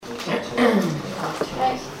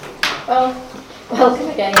Well, welcome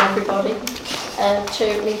again everybody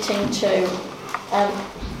to meeting 2.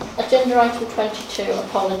 Agenda item 22,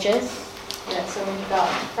 apologies. Yeah, so we've got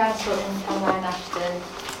Frank Sutton, Caroline Ashton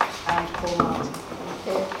and Paul Martin.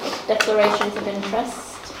 Declarations of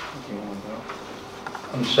interest.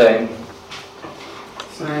 And same.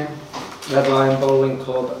 Red Lion Bowling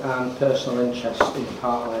Club and personal interest in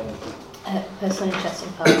Park Lane. Personal interest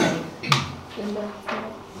in Park Lane.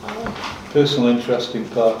 Personal interest in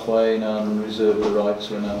Park Lane and reserve the right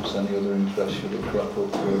to announce any other interest should it crop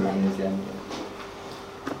up during the agenda.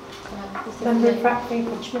 Member of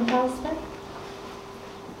Frodsham Palston?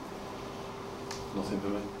 Nothing for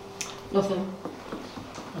me. Nothing.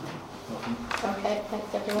 Okay,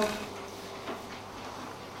 thanks everyone.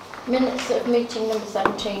 Minutes of meeting number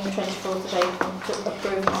 17, 24th of April, to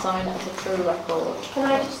approve and sign as a true record. Can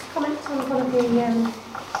I just comment on one of the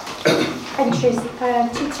entries,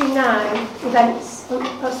 229 events,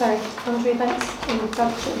 under events in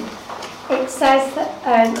Frodsham. It says that,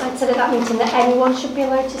 I said at that meeting that anyone should be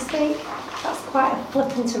allowed to speak. That's quite a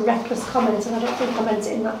flippant and reckless comment, and I don't think I meant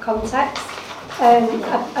it in that context.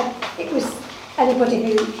 It was anybody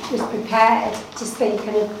who was prepared to speak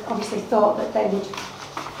and had obviously thought that they'd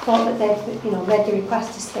read the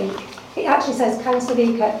request to speak. It actually says Councillor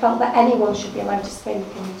Eckert felt that anyone should be allowed to speak,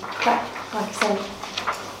 and that, like I said,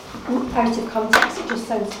 out of context, it just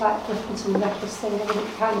sounds quite a flippant and reckless thing. I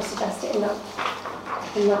wouldn't kind of suggest it in that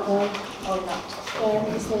way. Or not.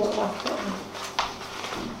 Yeah, it's not like that.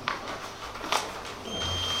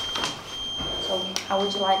 So how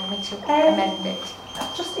would you like me to amend it?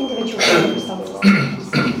 Just individual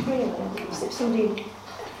circumstances. Really, if somebody,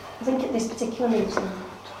 I think at this particular meeting,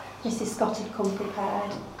 Mrs. Scott had come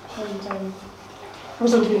prepared and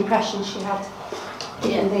was under the impression she had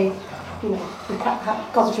given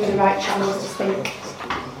gone through the right channels to speak.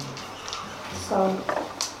 So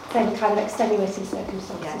then kind of extenuating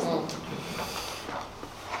circumstances. Yes.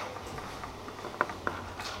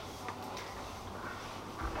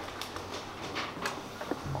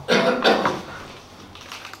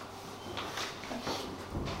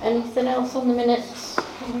 Anything else on the minutes?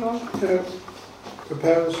 Anyone?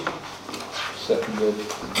 Proposed. Seconded.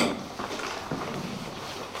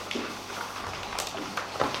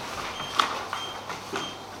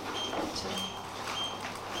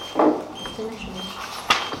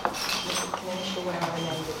 Initial when I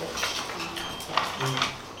amended it.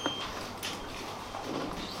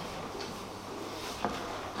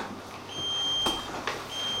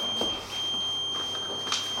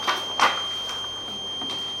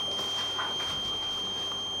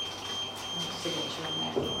 Signature on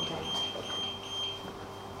there.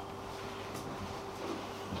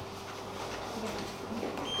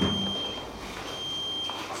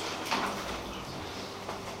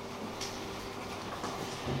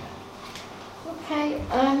 Okay,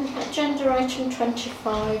 agenda item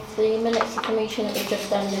 25, the minutes of the meeting that we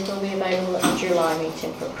just ended will be available at the July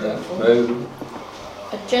meeting for approval.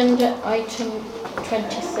 Agenda item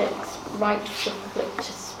 26, right for the public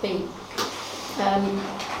to speak.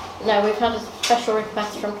 Now we've had a special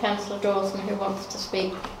request from Councillor Dawson who wants to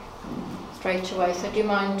speak straight away, so do you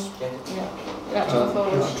mind letting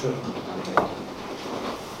forward?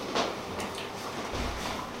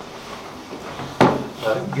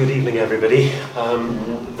 Good evening, everybody.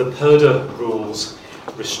 The PERDA rules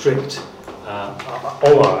restrict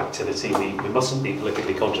all our activity. We mustn't be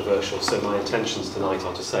politically controversial, so my intentions tonight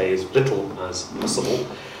are to say as little as possible.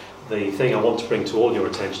 The thing I want to bring to all your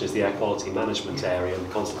attention is the air quality management area and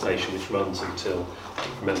the consultation which runs until,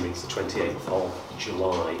 from memory, it's the 28th of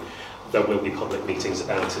July. There will be public meetings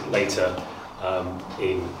about it later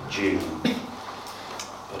in June.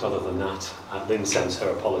 But other than that, Lynn sends her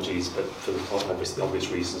apologies, but for the obvious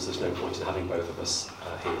reasons, there's no point in having both of us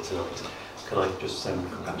here tonight. Can I just send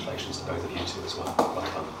congratulations to both of you two as well?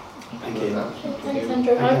 Welcome. Thank you. Thanks,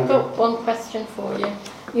 Andrew. I've got one question for you.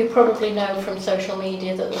 You probably know from social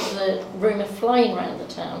media that there's a rumour flying around the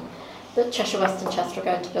town that Cheshire West and Chester are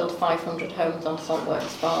going to build 500 homes on Saltworks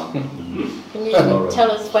Farm. Can you tell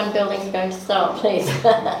us when buildings are going to start, please?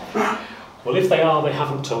 Well, if they are, they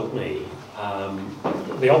haven't told me.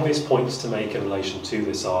 The obvious points to make in relation to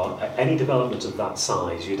this are any development of that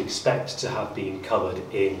size you'd expect to have been covered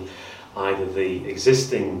in either the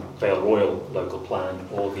existing Vale Royal local plan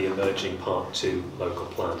or the emerging Part 2 local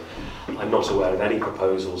plan. I'm not aware of any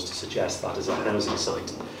proposals to suggest that as a housing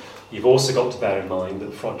site. You've also got to bear in mind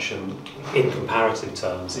that Frodsham, in comparative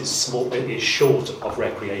terms, is short of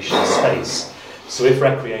recreational space. So if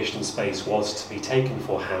recreation space was to be taken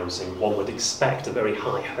for housing, one would expect a very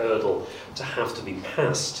high hurdle to have to be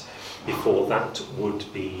passed before that would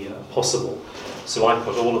be possible. So I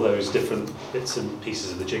put all of those different bits and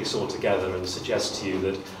pieces of the jigsaw together and suggest to you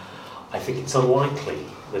that I think it's unlikely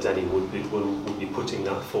that any would be putting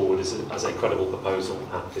that forward as a credible proposal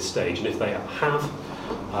at this stage. And if they have,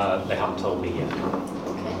 they haven't told me yet.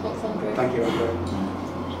 Okay, thanks, Andrew. Thank you,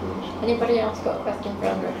 Andrew. Anybody else got a question for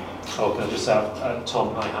Andrew? Oh, can I just add,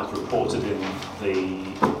 Tom, I have reported in the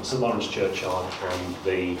St Lawrence Churchyard and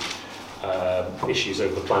the issues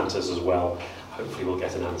over the planters as well. Hopefully we'll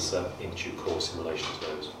get an answer in due course in relation to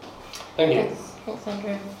those. Thank you. Thanks,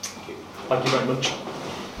 Andrew. Thank you. Thank you very much.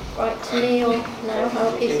 Right, Neil now,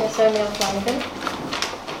 our PCSO Neil Flanagan.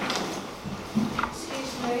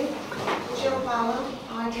 Excuse me, Jill Ballard.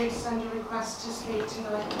 I did send a request to speak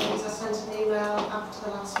tonight, please. I sent an email after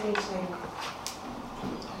the last meeting.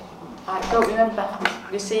 I don't remember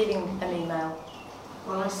receiving an email.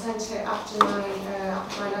 Well, I sent it after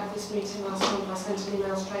I left this meeting last month. I sent an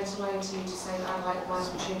email straight away to you to say that I'd like my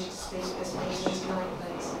opportunity to speak at this meeting tonight,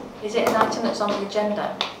 please. Is it an item that's on the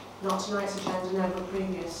agenda? Not tonight's agenda, no, but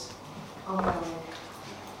previous. Ongoing.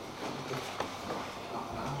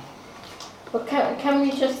 Well, can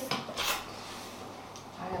we just...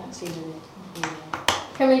 I haven't seen it.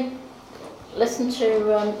 Can we listen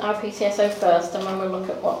to our PCSO first, and then we'll look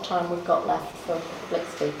at what time we've got left for public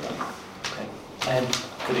speaking? Okay.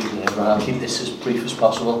 Good evening, everyone. I'll keep this as brief as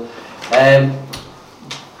possible.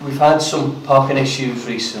 We've had some parking issues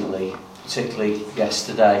recently, particularly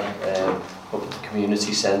yesterday up at the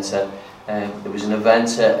community centre. There was an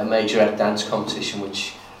event, a major dance competition,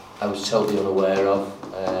 which I was totally unaware of,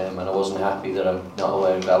 and I wasn't happy that I'm not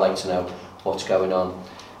aware of it. I'd like to know what's going on.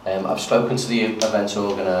 I've spoken to the event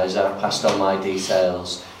organiser, I've passed on my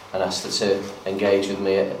details and asked her to engage with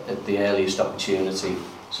me at the earliest opportunity,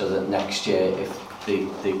 so that next year, if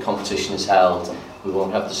the competition is held, we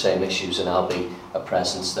won't have the same issues and I'll be a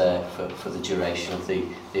presence there for the duration of the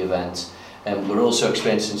event. We're also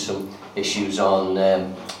experiencing some issues on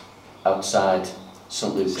outside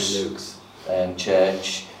St Luke's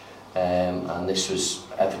church, and this was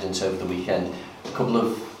evident over the weekend. A couple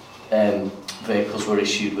of vehicles were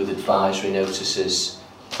issued with advisory notices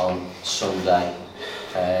on Sunday.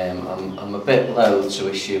 I'm a bit loath to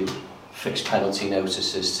issue fixed penalty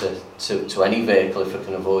notices to any vehicle if I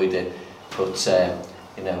can avoid it, but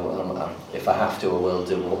you know, if I have to, I will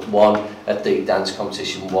do. One at the dance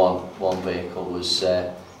competition, one vehicle was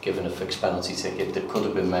given a fixed penalty ticket. There could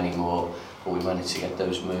have been many more, but we managed to get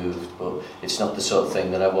those moved. But it's not the sort of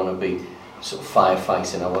thing that I want to be sort of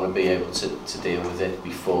firefighting. I want to be able to deal with it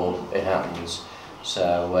before it happens.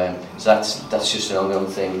 So that's just an ongoing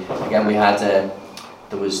thing. Again, we had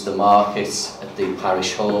there was the market at the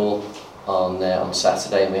parish hall on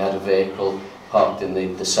Saturday, and we had a vehicle parked in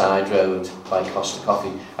the side road by Costa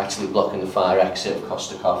Coffee, actually blocking the fire exit of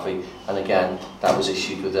Costa Coffee, and again that was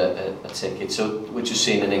issued with a ticket. So we're just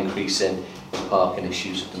seeing an increase in parking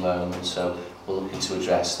issues at the moment, so we're looking to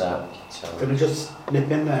address that. So. Can I just nip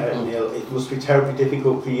in there, Neil? It must be terribly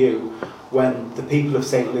difficult for you when the people of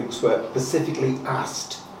St Luke's were specifically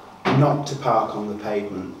asked not to park on the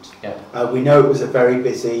pavement. Yeah. We know it was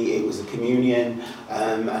it was a communion,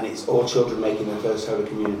 and it's all children making their first Holy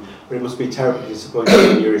Communion, but it must be terribly disappointing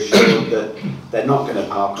when you're assured that they're not going to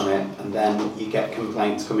park on it, and then you get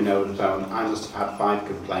complaints coming over the phone. I must have had 5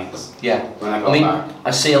 complaints. Yeah. When I got back.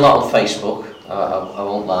 I see a lot on Facebook. I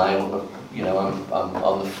won't lie. You know, I'm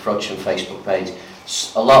on the Frodsham Facebook page.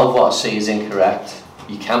 A lot of what I see is incorrect.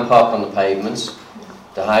 You can park on the pavements.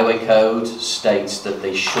 The highway code states that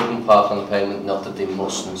they shouldn't park on the pavement, not that they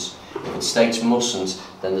mustn't. If it states mustn't,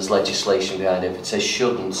 then there's legislation behind it. If it says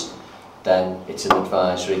shouldn't, then it's an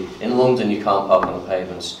advisory. In London, you can't park on the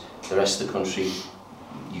pavements. The rest of the country,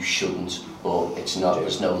 you shouldn't, but it's not.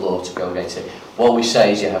 There's no law to go against it. What we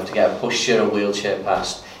say is you have to get a pushchair or wheelchair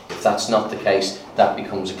past. If that's not the case, that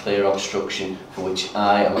becomes a clear obstruction for which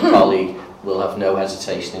I and my colleague will have no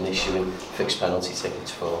hesitation in issuing fixed penalty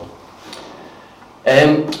tickets for.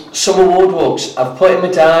 Summer ward walks. I've put in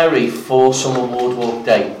my diary 4 summer ward walk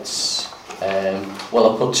dates.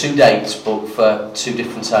 Well, I've put 2 dates, but for 2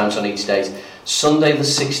 different times on each date. Sunday the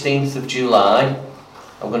 16th of July,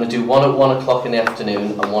 I'm going to do one at 1 o'clock in the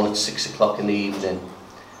afternoon and one at 6 o'clock in the evening.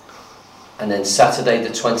 And then Saturday the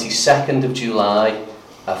 22nd of July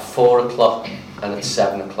at 4 o'clock and at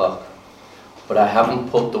 7 o'clock. But I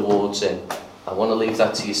haven't put the wards in. I want to leave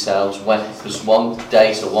that to yourselves, because one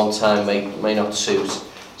date or one time may not suit.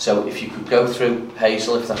 So if you could go through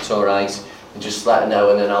Hazel, if that's all right, and just let her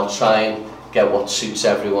know, and then I'll try and get what suits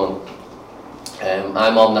everyone.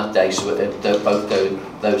 I'm on that day, so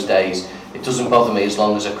both those days. It doesn't bother me as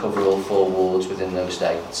long as I cover all 4 wards within those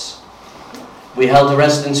dates. We held a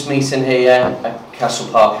residents' meeting here at Castle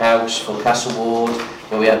Park House for Castle Ward,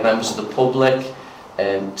 where we had members of the public,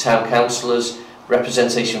 town councillors,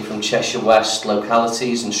 representation from Cheshire West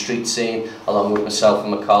localities and street scene, along with myself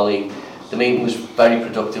and my colleague. The meeting was very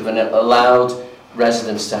productive and it allowed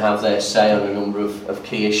residents to have their say on a number of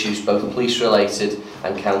key issues, both police related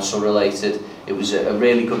and council related. It was a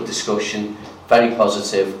really good discussion, very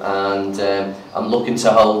positive, and I'm looking to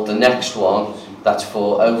hold the next one, that's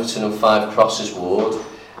for Overton and Five Crosses Ward,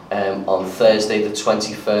 on Thursday the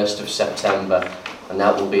 21st of September, and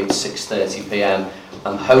that will be at 6:30 p.m.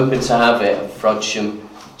 I'm hoping to have it at Frodsham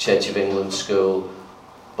Church of England School,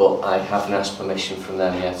 but I haven't asked permission from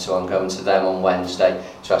them yet, so I'm going to them on Wednesday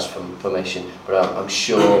to ask for permission, but I'm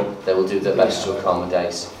sure they will do their best to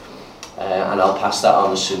accommodate, and I'll pass that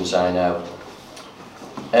on as soon as I know.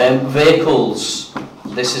 Vehicles,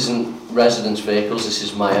 this isn't residents' vehicles, this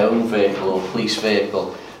is my own vehicle or police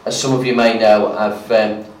vehicle. As some of you may know, I've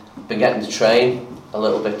been getting the train a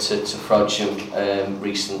little bit to Frodsham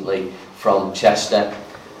recently from Chester.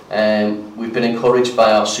 We've been encouraged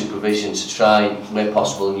by our supervision to try, where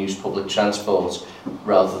possible, and use public transport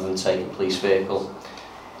rather than take a police vehicle.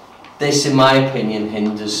 This, in my opinion,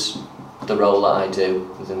 hinders the role that I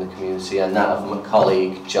do within the community and that of my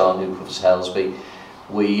colleague John, who covers Helsby.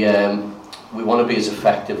 We want to be as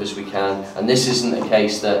effective as we can, and this isn't a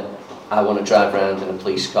case that I want to drive around in a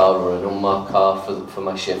police car or an unmarked car for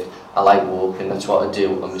my shift. I like walking, that's what I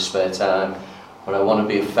do on my spare time. But I want to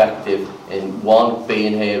be effective in, one,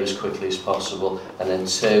 being here as quickly as possible, and then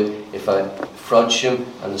two, if Frodsham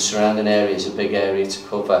and the surrounding area is a big area to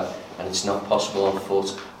cover and it's not possible on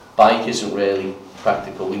foot, bike isn't really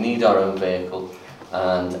practical. We need our own vehicle,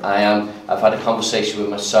 and I've had a conversation with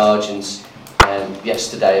my sergeant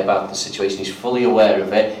yesterday about the situation. He's fully aware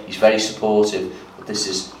of it, he's very supportive, but this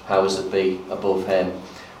is powers that be above him.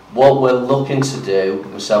 What we're looking to do,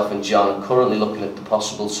 myself and John are currently looking at the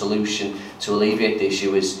possible solution to alleviate the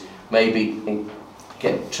issue is maybe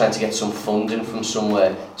trying to get some funding from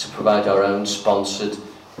somewhere to provide our own sponsored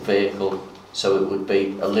vehicle. So it would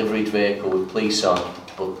be a liveried vehicle with police on,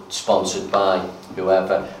 but sponsored by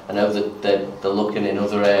whoever. I know that they're looking in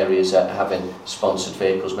other areas at having sponsored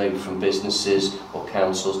vehicles, maybe from businesses or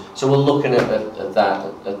councils. So we're looking at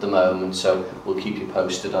that at the moment, so we'll keep you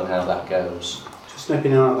posted on how that goes.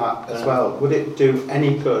 Snipping in on that as well, would it do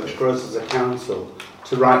any good for us as a council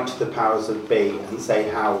to write to the powers that be and say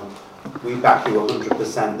how we back you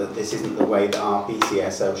 100% that this isn't the way that our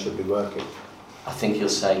PCSO should be working? I think he'll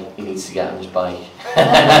say he needs to get on his bike.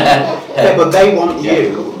 Yeah, but they want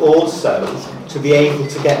you also to be able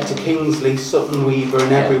to get to Kingsley, Sutton Weaver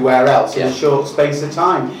and everywhere else in a short space of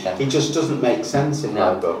time. It just doesn't make sense in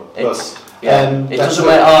my book. It doesn't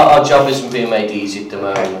make, our job isn't being made easy at the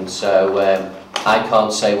moment, so I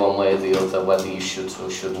can't say one way or the other whether you should or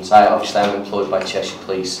shouldn't. Obviously I'm employed by Cheshire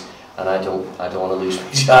Police, and I don't want to lose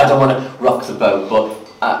my job. I don't want to rock the boat, but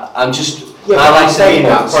I'm just. Yeah, but I'm saying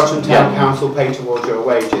that Frodsham Town Council pay towards your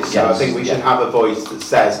wages, so I think we should have a voice that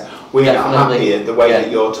says we're not happy at the way that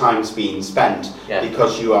your time's being spent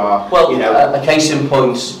because you are. Well, you know, a case in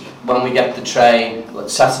point, when we get the train,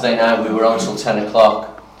 Saturday night we were on till 10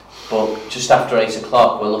 o'clock, but just after 8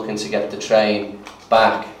 o'clock we're looking to get the train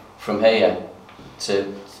back from here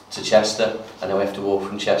to Chester, and then we have to walk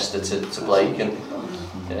from Chester to Blaken.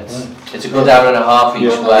 It's a good hour and a half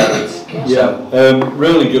each way.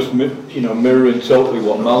 Really just mirroring totally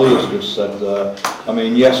what Mally has just said there. I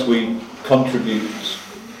mean, yes, we contribute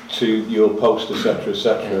to your post, etc.,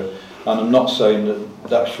 etc., and I'm not saying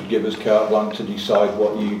that should give us carte blanche to decide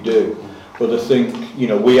what you do. But I think,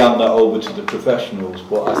 we hand that over to the professionals,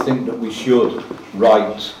 but I think that we should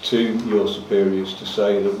write to your superiors to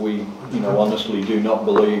say that we, honestly do not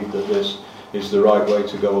believe that this is the right way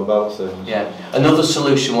to go about things. Yeah. Another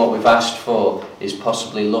solution, what we've asked for, is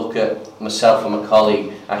possibly look at myself and my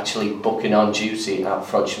colleague actually booking on duty at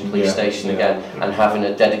Frodsham Police Station again and having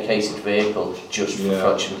a dedicated vehicle just for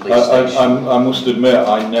Frodsham Police Station. I must admit,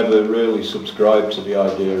 I never really subscribed to the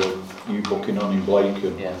idea of you booking on in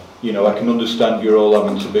Blaken. I can understand you're all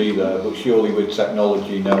having to be there, but surely with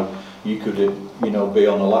technology now, you could, be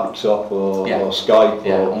on a laptop or Skype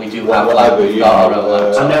or we do whatever.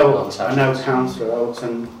 I know Councillor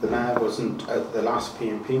Alton, the Mayor, wasn't at the last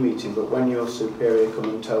P&P meeting, but when your superior come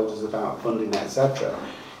and told us about funding, etc.,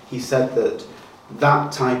 he said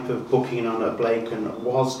that type of booking on at Blaken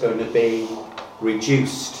was going to be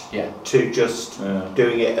reduced to just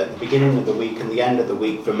doing it at the beginning of the week and the end of the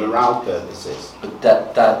week for morale purposes. But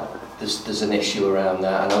there's an issue around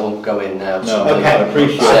that, and I won't go in now. I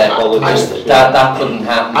appreciate that couldn't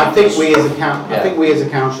happen. I think we as a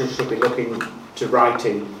council should be looking to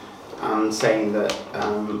writing and saying that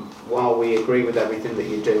while we agree with everything that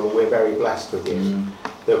you do and we're very blessed with you,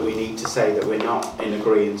 that we need to say that we're not in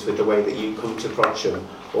agreement with the way that you come to Frodsham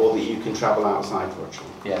or that you can travel outside Frodsham.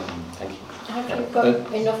 Yeah, thank you. Have you got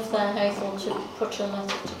enough there, Hazel, to put a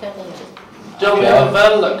letter together? Don't we have a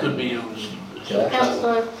van that could be used?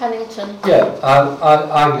 Councillor Pennington. Yeah,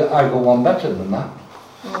 I go one better than that.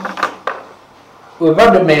 We've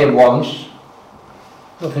had a mayor once,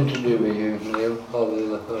 nothing to do with you, Neil, or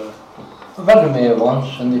the other. We've had a mayor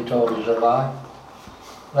once and they told us a lie.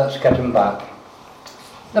 Let's get them back.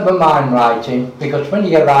 Never mind writing, because when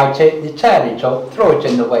you write it, they tear it up, throw it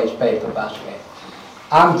in the waste paper basket.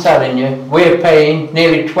 I'm telling you, we're paying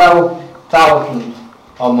nearly 12,000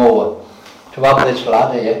 or more to have this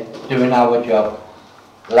lad here doing our job.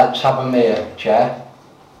 Let's have a mayor, Chair.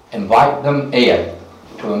 Invite them here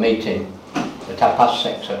to a meeting at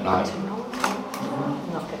 6:30 at night.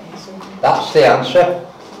 That's the answer.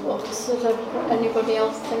 What, does anybody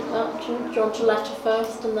else think that? Do you want a letter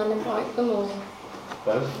first and then invite them, or?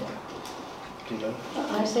 Both.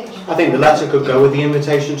 I think the letter could go with the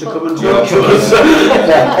invitation to come and talk to us.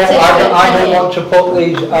 I don't want to put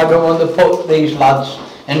these. I don't want to put these lads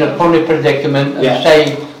in a funny predicament and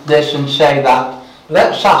say this and say that.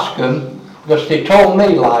 Let's ask them, because they told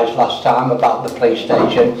me lies last time about the police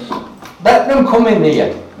station. Let them come in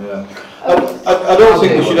here. Yeah. I don't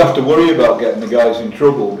think we should have to worry about getting the guys in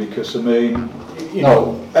trouble, because I mean, you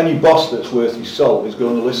know, any boss that's worth his salt is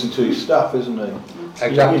going to listen to his staff, isn't he?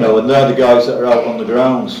 Exactly. You know, and they're the guys that are out on the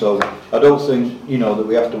ground, so I don't think, you know, that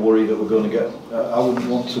we have to worry that we're going to get, I wouldn't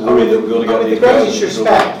want to worry that we're going to get these guys in trouble. With the greatest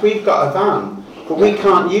respect, we've got a van, but we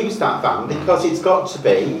can't use that van because it's got to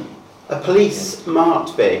be a police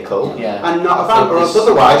marked vehicle and not a van, or else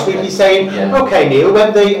otherwise we'd be saying, okay Neil,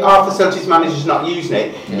 when our facilities manager's not using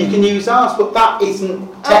it, you can use ours, but that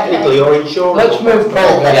isn't technically or insurable. Let's move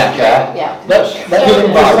forward, Chair. Let's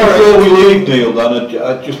before we leave, Neil, then,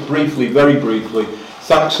 I just briefly, very briefly,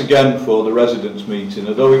 thanks again for the residents' meeting.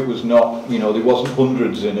 Although it was not, you know, there wasn't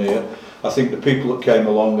hundreds in here, I think the people that came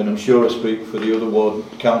along, and I'm sure I speak for the other ward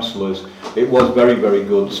councillors, it was very, very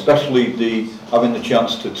good, especially having the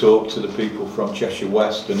chance to talk to the people from Cheshire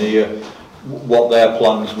West and hear what their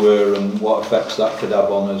plans were and what effects that could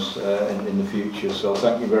have on us in the future. So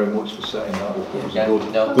thank you very much for setting that up. It was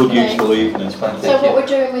a good useful evening. So what we're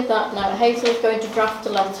doing with that now, Hazel is going to draft a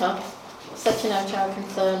letter setting out our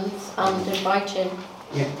concerns and inviting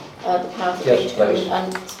the powers that be to come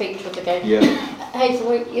and speak to us again. Hazel,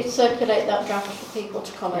 will you circulate that draft for people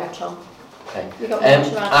to comment on? Okay. You got more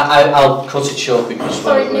to add? I'll cut it short because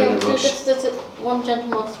sorry, we're in a Neil, rush. there's one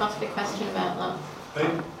gentleman wants to ask a question about that.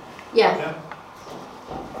 Hey? Yeah.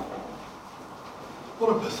 What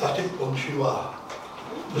a pathetic bunch you are.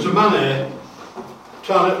 There's a man here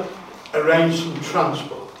trying to arrange some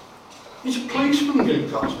transport. He's a policeman, in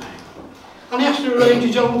God's name. And he has to arrange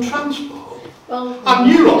his own transport. Well, and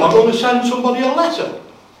you lot are going to send somebody a letter.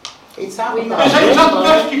 It's that the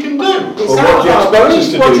best you can do. Well, what do you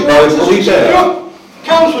expect us to do by a police there?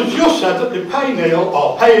 Councillors just said that they pay Neil,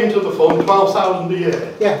 or pay into the fund, 12,000 a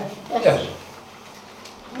year. Yes.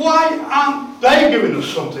 Why aren't they giving us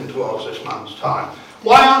something towards this man's time?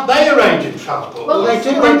 Why aren't they arranging transport? Well, they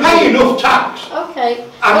do. We pay enough tax. Okay.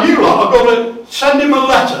 And you lot are going to send him a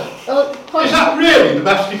letter. Well, is that really the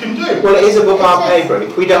best you can do? Well, it is above our pay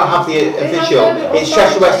grade. We don't have the official. It's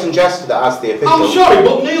Cheshire West and Chester that has the official. I'm sorry,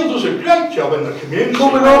 but Neil does a great job in the community.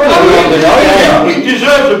 He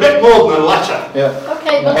deserves a bit more than a letter.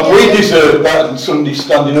 Okay, but and we deserve better than somebody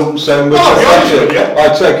standing up and saying we're pathetic.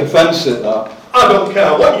 I take offence at that. I don't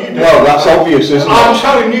care what you do. Well, that's obvious, isn't it? I'm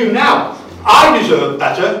telling you now, I deserve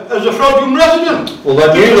better as a Frodsham resident. Well,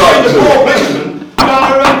 then you like the poor policeman trying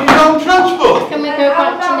to arrange his own transport. Can we go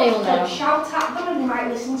back to Neil now? Shout at them and they might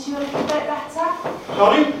listen to you a little bit better.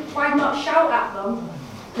 Sorry? Why not shout at them?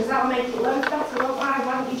 Because that'll make it loads better, won't I?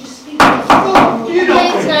 Why don't you just speak?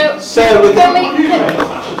 Please no. So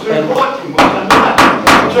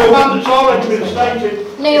a man that's already been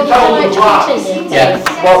stated. Neil, would you like to continue?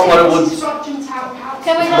 What I would.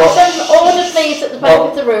 Can we have some order, please, at the back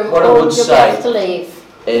of the room, what or I would you'll say have to leave?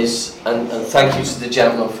 Is, and thank you to the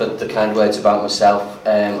gentleman for the kind words about myself.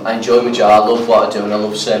 I enjoy my job, I love what I do, and I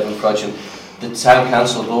love serving Frodsham. The town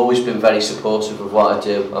council have always been very supportive of what I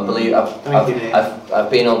do. I believe I've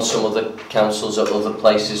been on some other councils at other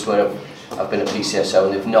places where I've been a PCSO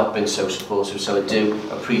and they've not been so supportive, so I do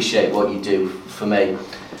appreciate what you do for me.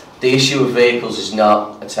 The issue of vehicles is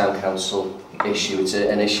not a town council issue, it's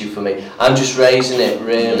an issue for me. I'm just raising it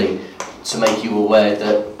really to make you aware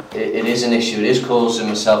that it is an issue. It is causing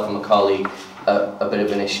myself and my colleague a bit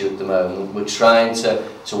of an issue at the moment. We're trying to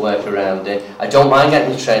work around it. I don't mind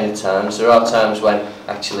getting the train at times. There are times when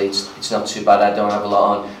actually it's not too bad, I don't have a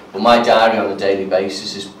lot on. But my diary on a daily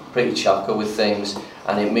basis is pretty chocker with things,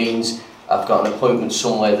 and it means I've got an appointment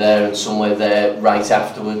somewhere there and somewhere there right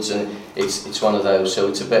afterwards, and it's one of those, so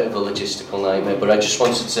it's a bit of a logistical nightmare. But I just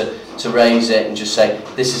wanted to raise it and just say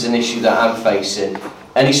this is an issue that I'm facing.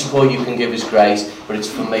 Any support you can give is great, but it's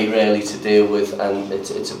for me really to deal with, and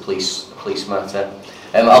it's a police matter.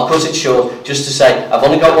 I'll cut it short just to say I've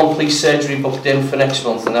only got one police surgery booked in for next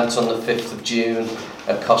month, and that's on the 5th of June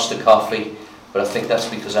at Costa Coffee. But I think that's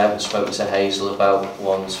because I haven't spoken to Hazel about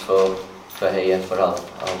ones for here, but I'll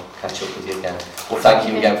catch up with you again. Well, thank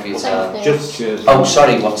you again for your time. Just cheers. Oh,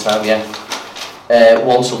 sorry, what time? Yeah,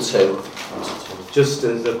 1 till 2. Just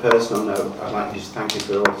as a personal note, I'd like to just thank you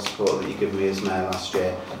for all the support that you gave me as mayor last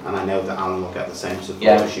year, and I know that Alan will get the same support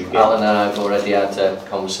as you get. Alan and I have already had a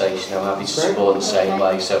conversation. I'm happy to support the same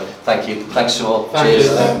way. So thank you. Thanks to all. Cheers.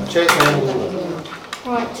 Cheers.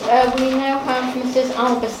 Right, we now have Mrs.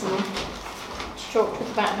 Alberson to talk to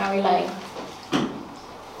us about Harry Lane.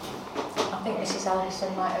 I think Mrs.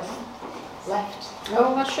 Alberson might have left.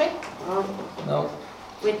 Oh, has she? No.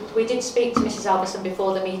 We did speak to Mrs. Alberson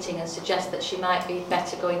before the meeting and suggest that she might be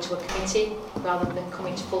better going to a committee rather than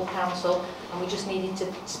coming to full council, and we just needed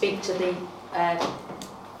to speak to the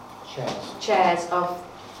chairs of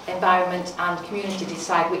environment and community to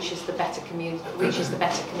decide which is the better committee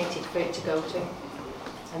for it to go to,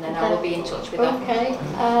 and then I will be in touch with her. Okay,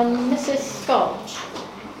 Mrs. Scott,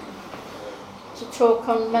 to talk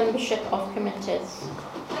on membership of committees.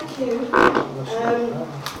 Thank you.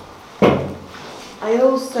 I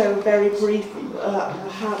also very briefly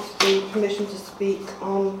have the permission to speak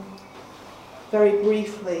on very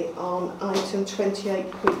briefly on item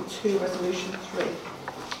 28.2 resolution 3.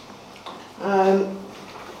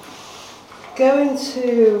 Going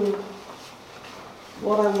to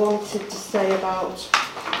what I wanted to say about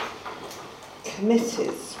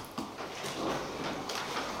committees.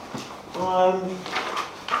 I'm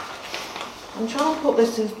trying to put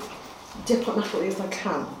this as diplomatically as I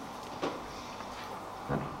can.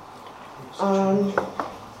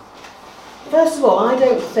 First of all, I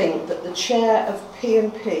don't think that the chair of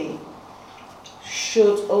P&P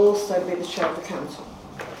should also be the chair of the council.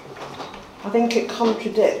 I think it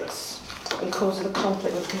contradicts and causes a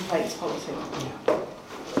conflict with complaints policy.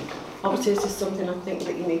 Obviously, this is something I think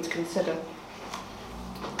that you need to consider.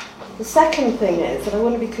 The second thing is that I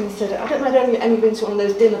want to be considered. I don't know if you've ever been to one of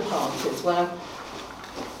those dinner parties where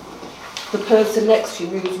the person next to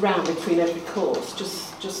you moves round between every course, just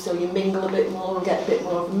so you mingle a bit more and get a bit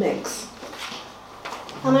more of a mix.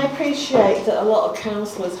 And I appreciate that a lot of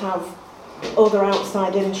councillors have other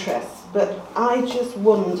outside interests, but I just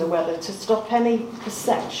wonder whether to stop any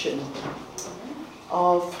perception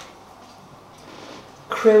of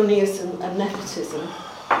cronyism and nepotism,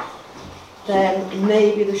 then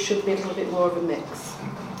maybe there should be a little bit more of a mix.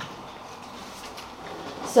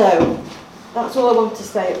 So, that's all I want to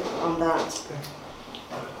say on that.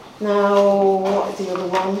 Now, what is the other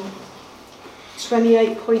one?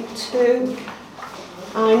 28.2.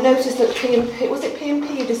 I noticed that P&P, was it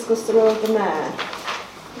P&P you discussed the role of the mayor?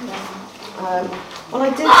 Well, I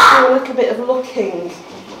did do a little bit of looking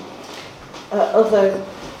at other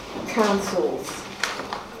councils.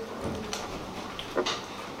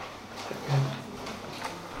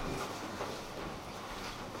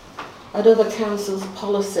 At other councils'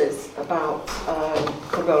 policies about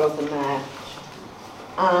the role of the mayor.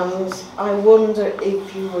 And I wonder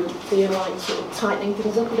if you would feel like sort of tightening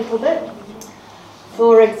things up a little bit.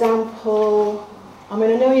 For example, I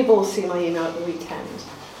mean, I know you've all seen my email at the weekend,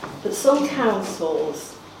 but some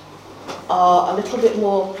councils are a little bit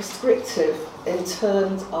more prescriptive in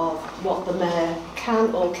terms of what the mayor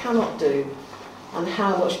can or cannot do and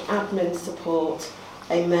how much admin support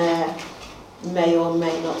a mayor may or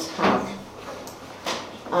may not have.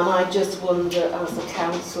 And I just wonder, as a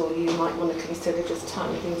council, you might want to consider just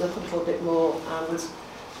tightening things up a little bit more and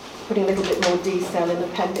putting a little bit more detail in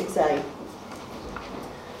Appendix A.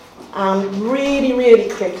 And really, really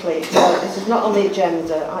quickly, this is not on the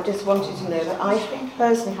agenda, I just wanted to know that I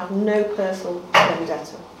personally have no personal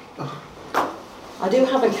vendetta. I do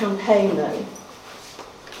have a campaign though,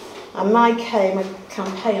 and my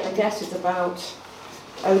campaign, I guess, is about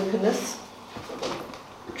openness,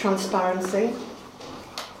 transparency,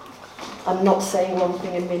 and not saying one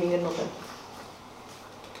thing and meaning another.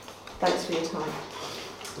 Thanks for your time.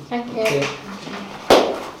 Thank you.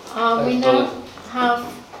 We now have,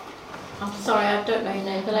 I'm sorry, I don't know your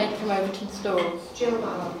name, the lady from Overton Stores. Jill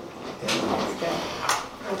Mallon. Let's go.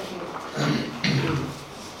 Thank you.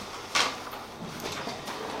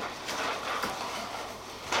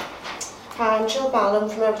 Hi, I'm Jill Ballum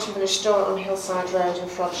from Overton Village Store on Hillside Road in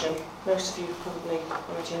Frodsham. Most of you probably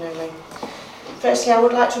already know me. Firstly, I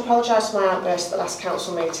would like to apologise for my outburst at the last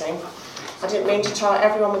council meeting. I didn't mean to tar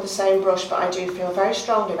everyone with the same brush, but I do feel very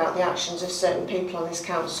strongly about the actions of certain people on this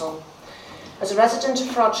council. As a resident of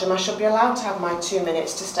Frodsham, I should be allowed to have my 2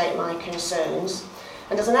 minutes to state my concerns.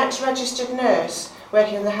 And as an ex-registered nurse,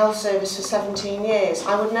 working in the health service for 17 years,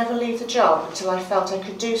 I would never leave the job until I felt I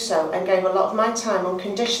could do so and gave a lot of my time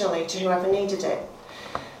unconditionally to whoever needed it.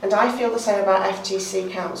 And I feel the same about FTC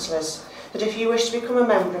councillors, that if you wish to become a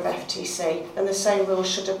member of FTC, then the same rules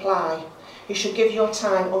should apply. You should give your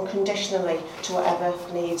time unconditionally to whatever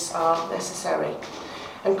needs are necessary.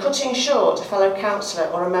 And cutting short a fellow councillor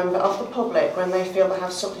or a member of the public when they feel they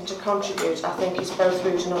have something to contribute, I think is both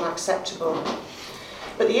rude and unacceptable.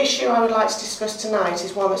 But the issue I would like to discuss tonight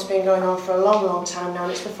is one that's been going on for a long time now,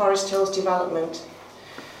 and it's the Forest Hills development.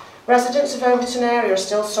 Residents of Overton area are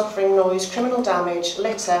still suffering noise, criminal damage,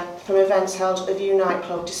 litter from events held at the View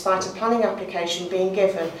nightclub despite a planning application being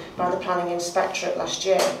given by the Planning Inspectorate last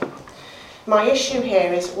year. My issue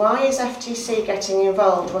here is, why is FTC getting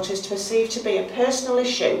involved in what is perceived to be a personal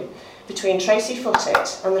issue between Tracy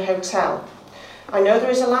Footit and the hotel? I know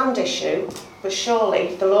there is a land issue, but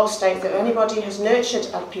surely the law states that if anybody has nurtured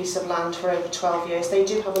a piece of land for over 12 years, they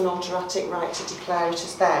do have an automatic right to declare it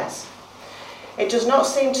as theirs. It does not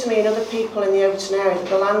seem to me and other people in the Overton area that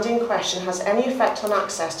the land in question has any effect on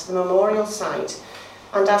access to the memorial site,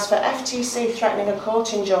 and as for FTC threatening a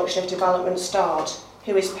court injunction if development start,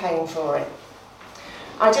 who is paying for it?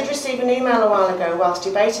 I did receive an email a while ago whilst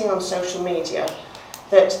debating on social media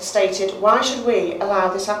that stated, why should we allow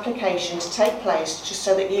this application to take place just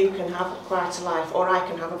so that you can have a quieter life, or I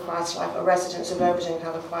can have a quieter life, or residents of Overton can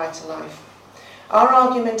have a quieter life? Our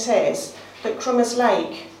argument is that Crummers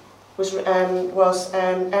Lake was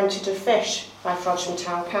emptied of fish by Frodsham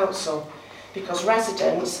Town Council because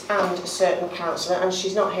residents and a certain councillor, and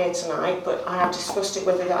she's not here tonight, but I have discussed it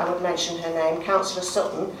with her that I would mention her name, Councillor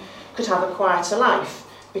Sutton, could have a quieter life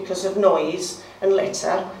because of noise and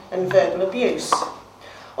litter and verbal abuse.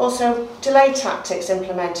 Also, delay tactics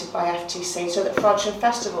implemented by FTC so that Frodsham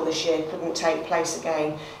Festival this year couldn't take place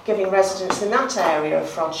again, giving residents in that area of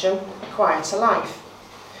Frodsham a quieter life.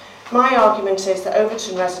 My argument is that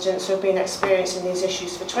Overton residents who have been experiencing these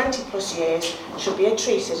issues for 20 plus years should be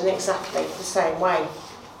treated in exactly the same way.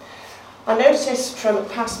 I noticed from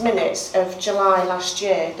past minutes of July last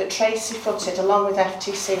year that Tracy Footit, along with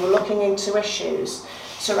FTC, were looking into issues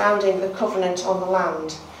surrounding the covenant on the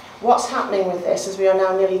land. What's happening with this as we are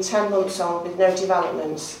now nearly 10 months on with no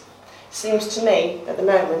developments? Seems to me at the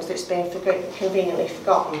moment that it's been conveniently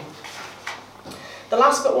forgotten. The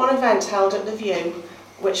last but one event held at the View,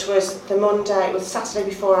 which was the Monday, it was Saturday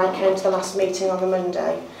before I came to the last meeting on the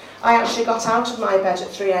Monday. I actually got out of my bed at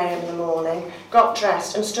 3 AM in the morning, got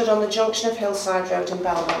dressed and stood on the junction of Hillside Road and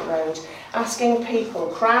Belmont Road, asking people,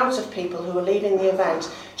 crowds of people who were leaving the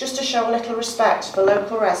event, just to show a little respect for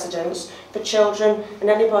local residents, for children and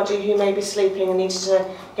anybody who may be sleeping and needs to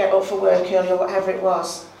get up for work early or whatever it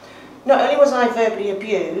was. Not only was I verbally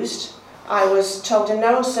abused, I was told in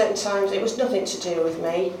no uncertain times it was nothing to do with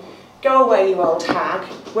me. Go away, you old hag,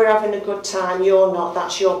 we're having a good time, you're not,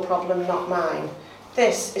 that's your problem, not mine.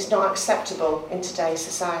 This is not acceptable in today's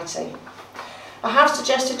society. I have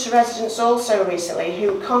suggested to residents also recently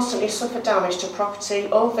who constantly suffer damage to property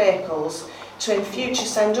or vehicles to in future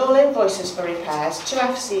send all invoices for repairs to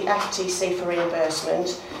FTC for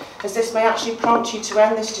reimbursement, as this may actually prompt you to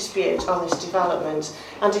end this dispute on this development.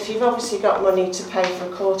 And if you've obviously got money to pay for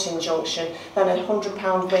a court injunction, then a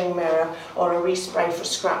 £100 wing mirror or a respray for a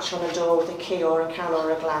scratch on a door with a key or a can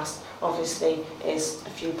or a glass obviously is a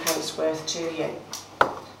few pence worth to you.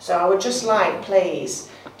 So I would just like, please,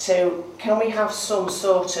 can we have some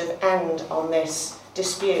sort of end on this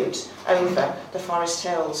dispute over the Forest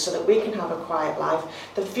Hills so that we can have a quiet life?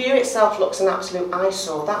 The View itself looks an absolute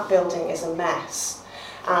eyesore. That building is a mess.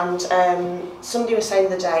 And somebody was saying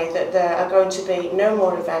the other day that there are going to be no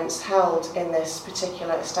more events held in this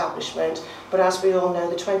particular establishment, but as we all know,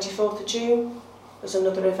 the 24th of June, there's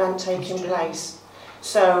another event taking place.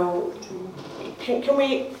 So can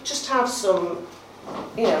we just have some,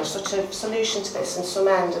 sort of solution to this and some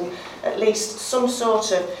end, and at least some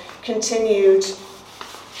sort of continued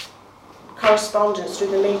correspondence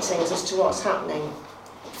through the meetings as to what's happening?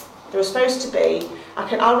 There was supposed to be,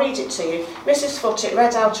 I'll read it to you. Mrs Footit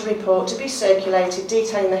read out a report to be circulated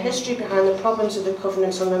detailing the history behind the problems of the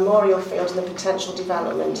covenants on Memorial Field and the potential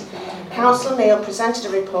development. Councillor Neil presented a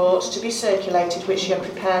report to be circulated which she had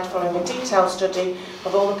prepared following a detailed study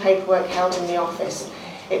of all the paperwork held in the office.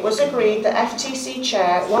 It was agreed that FTC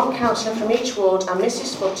Chair, one councillor from each ward and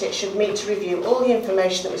Mrs Foote should meet to review all the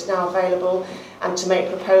information that was now available and to make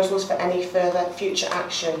proposals for any further future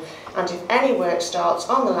action. And if any work starts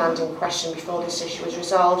on the land in question before this issue is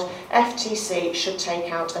resolved, FTC should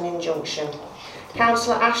take out an injunction.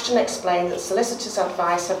 Councillor Ashton explained that solicitors'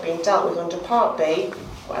 advice had been dealt with under Part B,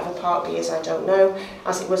 whatever Part B is I don't know,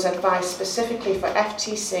 as it was advice specifically for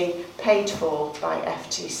FTC paid for by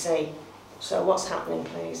FTC. So what's happening,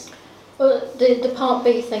 please? Well, the Part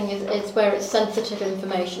B thing is where it's sensitive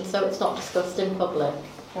information, so it's not discussed in public.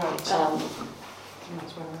 Right. That's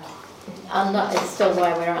where we're at. And that is still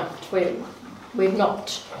where we're at. We've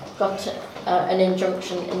not got an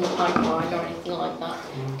injunction in the pipeline or anything like that.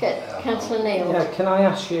 Councillor Neil. Yeah, can I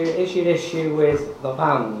ask you, is your issue with the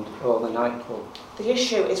land or the nightclub? The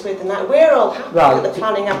issue is with the night. We're all happy that the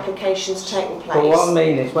planning application's taken place. But what I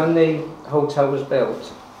mean is, when the hotel was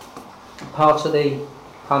built, part of the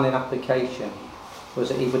planning application was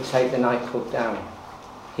that he would take the nightclub down.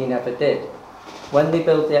 He never did. When they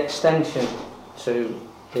built the extension to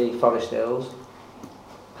the Forest Hills,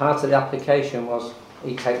 part of the application was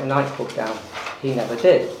he'd take the nightclub down. He never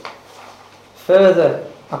did. Further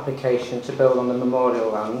application to build on the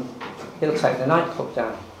memorial land, he'll take the nightclub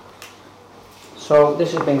down. So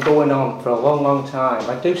this has been going on for a long, long time.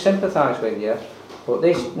 I do sympathise with you, but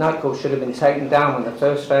this nightclub should have been taken down when the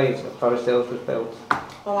first phase of Forest Hills was built.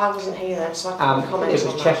 Well, I wasn't here then, so I can't comment on that. It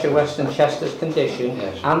was Cheshire West and Chester's condition,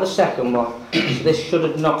 and the second one. So this should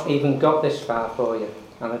have not even got this far for you,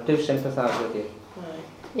 and I do sympathise with you. Right.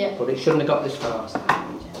 Yeah. But it shouldn't have got this far.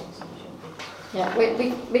 Yeah,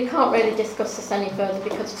 we can't really discuss this any further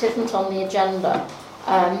because it isn't on the agenda.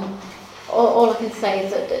 All I can say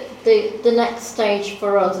is that the next stage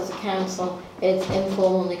for us as a council is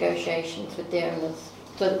informal negotiations with the owners,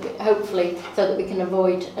 so that hopefully so that we can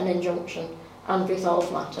avoid an injunction and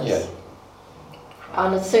resolve matters. Yeah.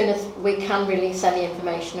 And as soon as we can release any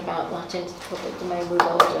information about that into the public domain, we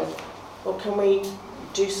will do. Well, can we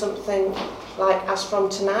do something like as from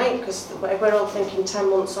tonight? Because we're all thinking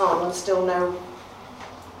 10 months on and still no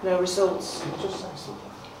results. Just say something.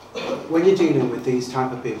 When you're dealing with these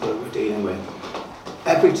type of people that we're dealing with,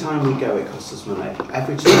 every time we go it costs us money.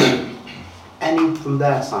 Every time, any from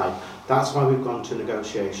their side, that's why we've gone to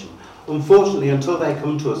negotiation. Unfortunately, until they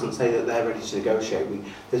come to us and say that they're ready to negotiate,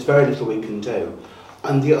 there's very little we can do.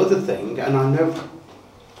 And the other thing, and I know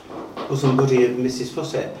bosom buddy of Mrs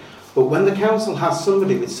Foote, but when the council has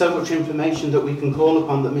somebody with so much information that we can call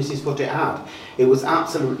upon that Mrs Foote had, it was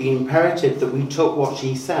absolutely imperative that we took what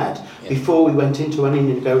she said before we went into any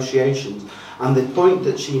negotiations. And the point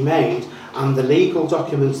that she made and the legal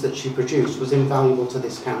documents that she produced was invaluable to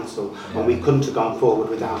this council, and we couldn't have gone forward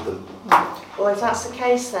without them. Well, if that's the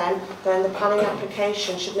case then the planning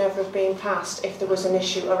application should never have been passed if there was an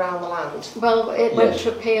issue around the land. Well, it went to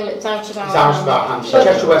appeal, it's out of our hands. It's out of our hands.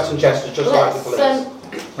 Cheshire West and Chester, just like the police.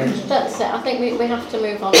 That's it. I think we have to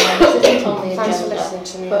move on now. This isn't on the Thanks for agenda. listening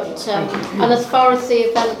to me. But and as far as the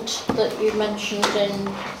event that you mentioned in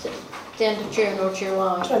the end of June or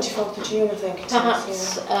July, 24th of June, I think it is.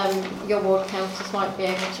 Perhaps your ward councillors might be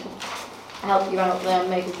able to help you out there.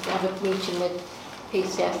 Maybe have a meeting with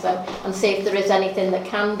PCSO and see if there is anything that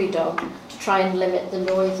can be done to try and limit the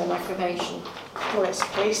noise and aggravation. Well, it's the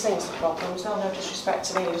police thing's the problem. So no disrespect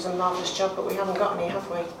to me, it was a marvellous job, but we haven't got any, have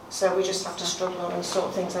we? So we just have to struggle and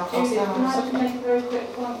sort things out Judy, can I ourselves. just make a very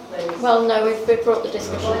quick point, please? Well, no, we've brought the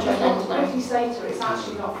discussion to an end now. If you say to her, it's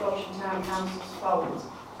actually not Frodsham Town Council's fault.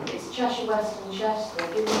 It's Cheshire West and Chester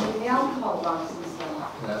giving you the alcohol licence then.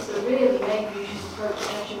 So really, maybe you should approach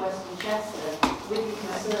Cheshire West and Chester with your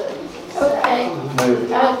concerns. Okay.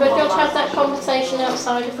 But don't have that conversation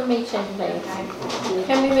outside of the meeting, please. Okay.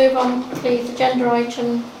 Can we move on, please? Agenda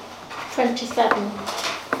item 27,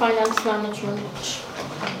 finance management,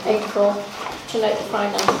 April, to note the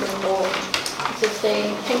finance report. This is the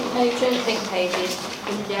pink pages. Pink pages.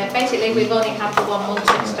 Yeah, basically we've only had the 1 month's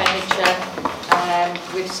expenditure.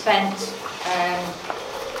 We've spent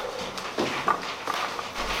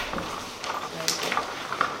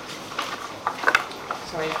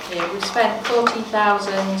we've spent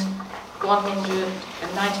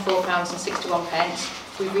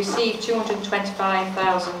 £14,194.61. We've received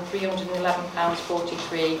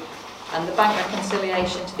 £225,311.43, and the bank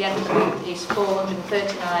reconciliation to the end of the month is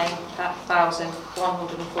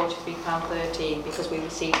 £439,143.13 because we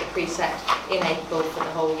received the preset in April for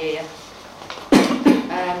the whole year.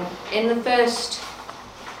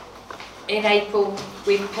 In April,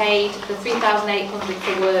 we've paid the $3,800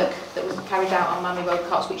 for work that was carried out on Manley Road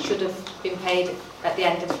Cots, which should have been paid at the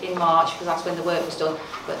end in March, because that's when the work was done,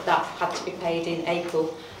 but that had to be paid in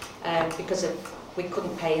April because of we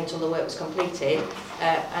couldn't pay until the work was completed,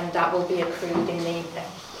 and that will be accrued in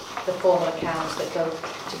the formal accounts that go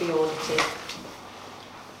to be audited.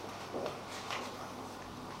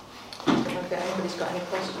 I don't know if anybody's got any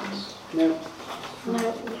questions? No.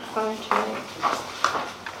 No, fine to me.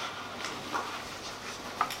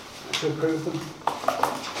 To approve them.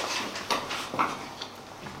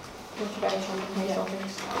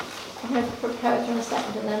 I'm going to propose in a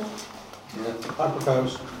second and then I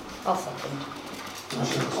propose. I'll second.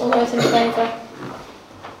 All those in favour?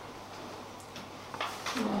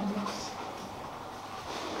 Unanimous.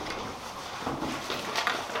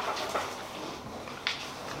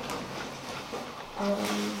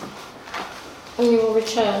 Annual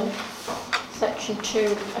return, section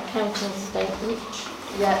 2, accounting statement.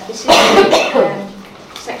 Yeah, this is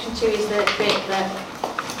section 2 is the bit that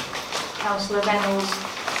Councillor Reynolds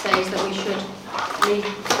says that we should leave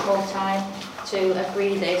more time to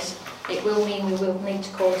agree this. It will mean we will need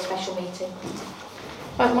to call a special meeting.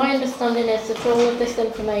 But my understanding is that all of this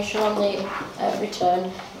information on the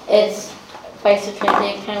return is basically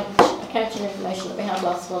the accounting information that we had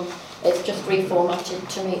last month. It's just reformatted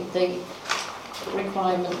to meet the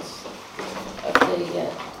requirements of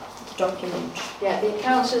the document. Yeah, the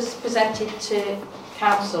accounts as presented to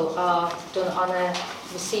Council are done on a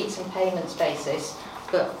receipts and payments basis,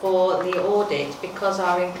 but for the audit, because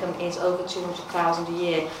our income is over 200,000 a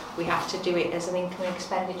year, we have to do it as an income and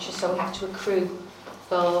expenditure, so we have to accrue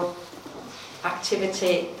for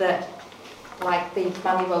activity that, like the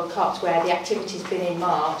Manley Road Cots, where the activity's been in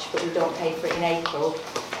March but we don't pay for it in April,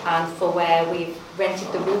 and for where we've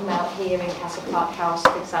rented the room out here in Castle Park House,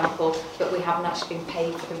 for example, but we haven't actually been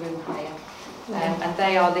paid for the room hire. And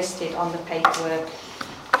they are listed on the paperwork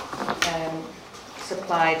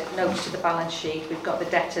supplied, notes to the balance sheet. We've got the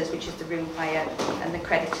debtors, which is the room hire, and the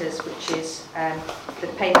creditors, which is the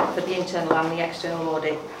payment for the internal and the external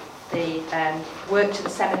audit. The work to the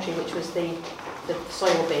cemetery, which was the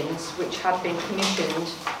soil bins, which had been commissioned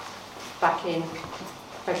back in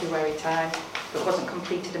February time, but wasn't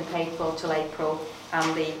completed and paid for till April,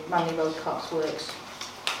 and the Manley Road Cots works.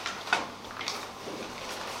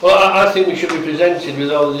 Well, I think we should be presented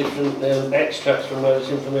with all the different extracts from where this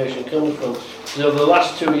information comes from. So over the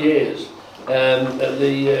last 2 years, at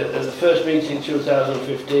the first meeting in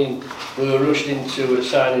 2015, we were rushed into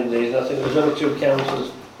signing these, and I think there was only 2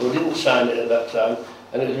 councillors who didn't sign it at that time,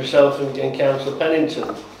 and it was myself and Councillor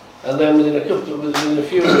Pennington. And then within a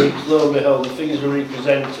few weeks, lo and behold, the figures were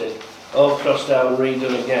represented, all crossed out and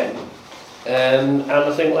redone again. And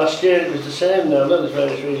I think last year it was the same. Now, I know there's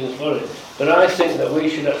various reasons for it, but I think that we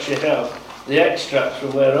should actually have the extracts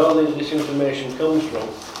from where all this information comes from,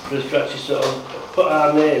 for us to actually sort of put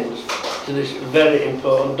our names to this very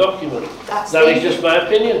important document. That is just my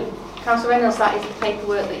opinion. Councillor Reynolds, that is the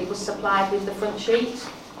paperwork that was supplied with the front sheet.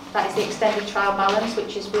 That is the extended trial balance,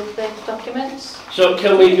 which is with the documents. So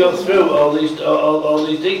can we go through all these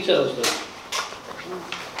details then?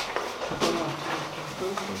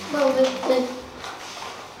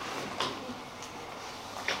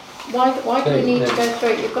 Well, why do we need to go through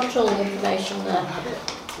it? You've got all the information there.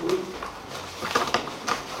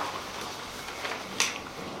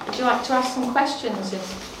 Would you like to ask some questions,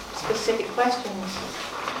 specific questions?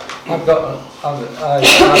 I've got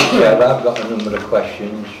a number of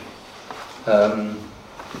questions.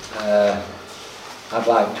 I'd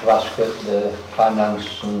like to ask at the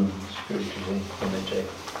Finance and Scrutiny Committee.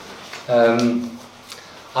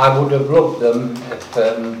 I would have loved them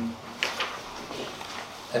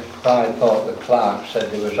if I thought the clerk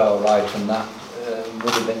said it was all right and that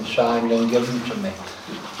would have been signed and given to me.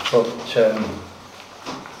 But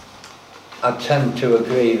I tend to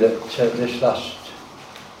agree that this last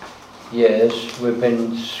years we've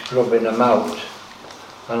been scrubbing them out,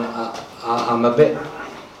 and I'm a bit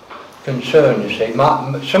concerned, you see.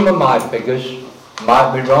 Some of my figures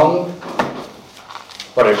might be wrong,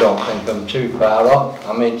 but I don't think I'm too far off.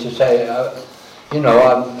 I mean, to say,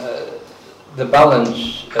 the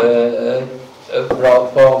balance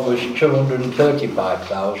brought forward was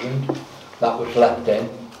 235,000 that was left in,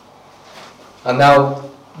 and now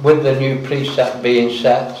with the new precept being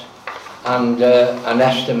set and an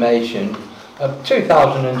estimation of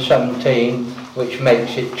 2017, which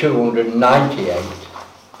makes it 298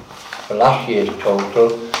 for last year's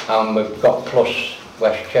total, and we've got plus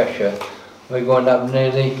West Cheshire, we're going to have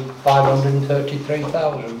nearly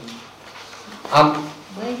 533,000.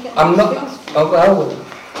 I'm not, well,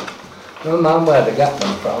 no man where to get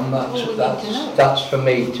them from, that's for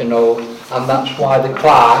me to know, and that's why the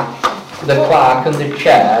clerk and the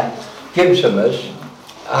chair gives them us,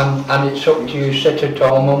 and it's up to you sit at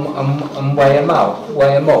home and weigh them out,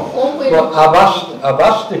 weigh them up. But I've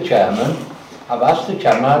asked the chairman,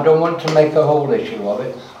 I don't want to make a whole issue of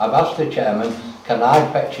it, I've asked the chairman, can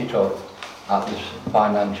I fetch it up at the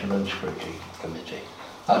Financial and Scrutiny Committee?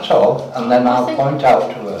 That's all, and then I'll point out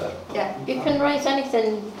to her. Yeah, you can raise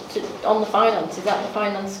anything on the finances at the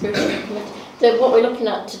Finance Scrutiny Committee. What we're looking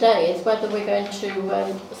at today is whether we're going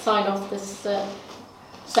to sign off this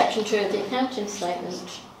Section 2 of the accounting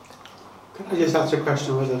statement. Can I just ask a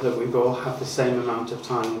question whether that we've all had the same amount of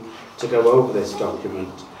time to go over this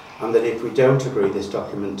document, and that if we don't agree this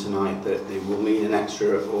document tonight, that it will mean an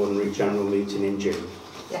extraordinary general meeting in June?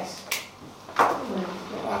 Yes.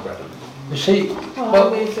 I've read them. You see,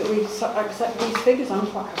 Well, I move that we accept these figures. I'm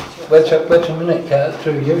quite happy to wait a minute,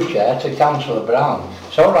 through you, Chair, to Councillor Brown.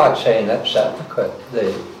 It's all right saying accept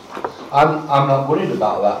I'm not worried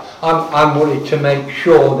about that. I'm worried to make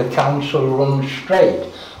sure the council runs straight.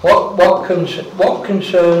 What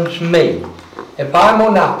concerns me, if I'm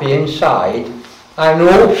unhappy inside, I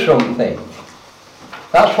know something.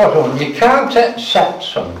 That's what I want. You can't accept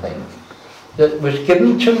something that was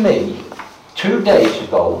given to me 2 days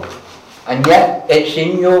ago, and yet it's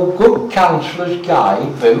in your good councillor's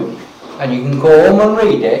guide book, and you can go home and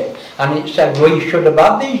read it, and it said we should have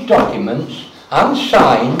had these documents and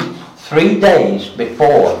signed 3 days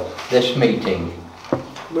before this meeting.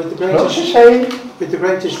 With the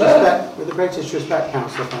greatest respect,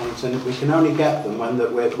 Councillor Farrington, we can only get them when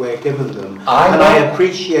we're given them. I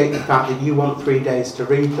appreciate the fact that you want 3 days to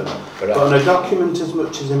read them. But on a document as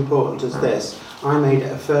much as important as this, I made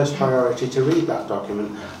it a first priority to read that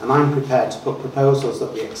document, and I'm prepared to put proposals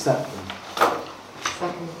that we accept them.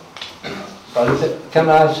 Can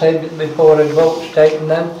I say before a vote's taken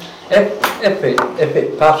then? If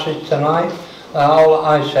it passes tonight, all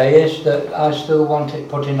I say is that I still want it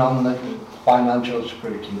putting on the Financial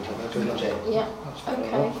Scrutiny Committee. Yeah,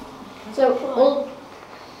 okay. So,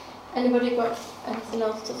 anybody got anything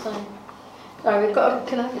else to say? No, we've got.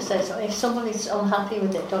 Can I just say something? If somebody's unhappy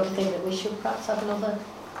with it, don't you think that we should perhaps have another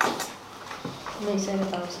meeting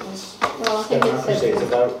about it? Well, I think it's a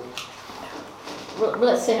vote. Well,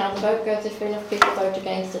 let's see how the vote goes. If enough people vote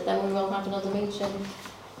against it, then we will have another meeting.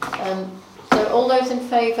 So all those in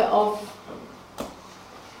favour of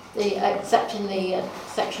accepting the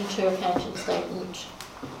Section 2 accounting statement?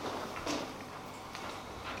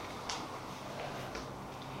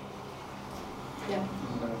 Yeah.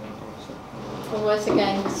 All those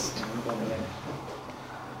against?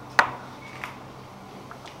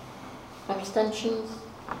 Abstentions?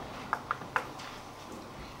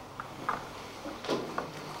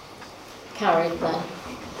 Carried then.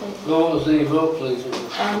 What was the vote, please?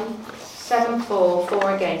 7 for,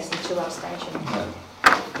 4 against and 2 abstentions. Yeah.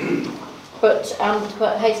 But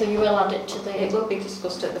Hazel, you will add it to the... It will be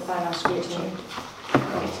discussed at the Finance Scrutiny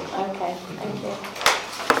Committee. Okay, thank you.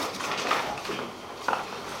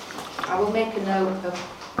 I will make a note of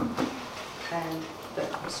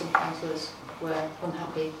that some councillors were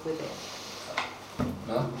unhappy with it.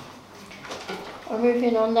 No? We're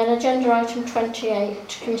moving on then. Agenda item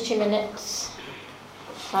 28, committee minutes.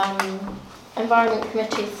 Environment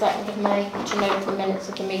Committee, 2nd of May, to note the minutes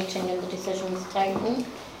of the meeting and the decisions taken.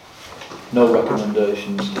 No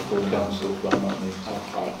recommendations to full council from that meeting.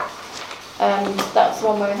 Okay. That's the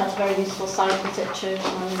one where we had a very useful site visit to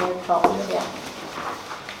Mango Commons, yeah.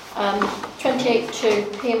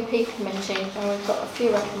 28.2 P&P Committee, and we've got a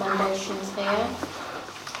few recommendations here.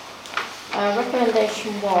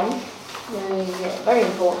 Recommendation 1, the very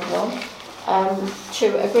important one, to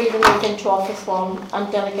agree the move into Office 1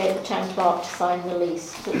 and delegate the town clerk to sign the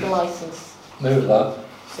lease, the licence. Move that.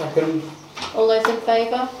 Second. All those in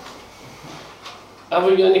favour? Have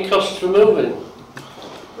we got any costs for moving?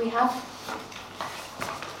 We have.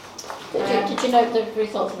 Did you note the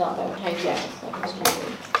results of that vote, Hazel? Yes.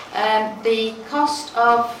 The cost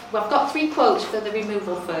of, well, I've got 3 quotes for the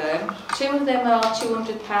removal firm. 2 of them are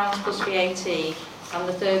 £200 plus VAT, and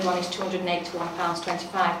the third one is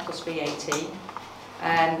 £281.25 plus VAT.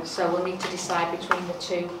 So we'll need to decide between the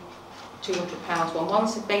two £200 one.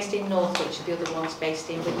 One's based in Northwich, the other one's based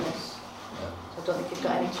in Widnes. So I don't think you've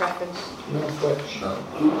got any preference. Northwich. No.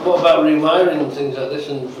 What about rewiring and things like this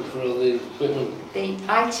and for all the equipment? The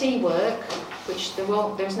IT work, which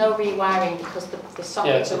there's no rewiring because the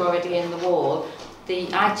sockets are already in the wall. The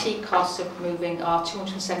IT costs of moving are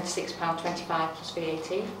 £276.25 plus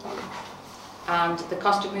VAT. And the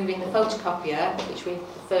cost of moving the photocopier, which the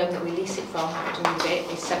firm that we lease it from have to move it,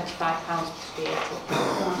 is £75 plus VAT.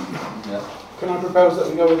 Yeah. Can I propose that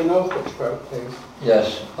we go with the Northwich quote, please?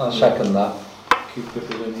 Yes, I'll second that. Keep it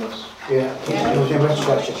within this. Yeah. Can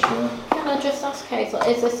I just ask Hazel,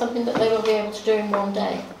 is this something that they will be able to do in one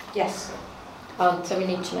day? Yes. So we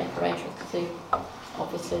need to make arrangements because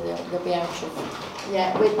obviously they'll be out of...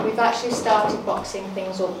 Yeah, we've actually started boxing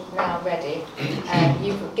things up now ready.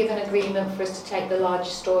 You've given agreement for us to take the larger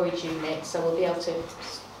storage unit, so we'll be able to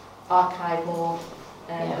archive more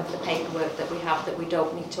of the paperwork that we have that we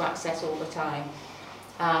don't need to access all the time.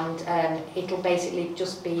 And it'll basically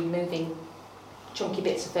just be moving chunky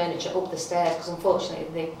bits of furniture up the stairs, because unfortunately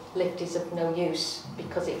the lift is of no use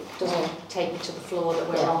because it doesn't take you to the floor that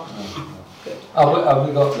we're on. Have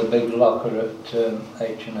we got the big locker at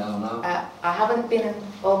H&L now? I haven't been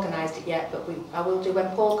organised it yet, but I will do. When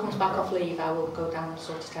Paul comes back off leave, I will go down and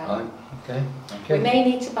sort it out. Right, okay. Okay. We may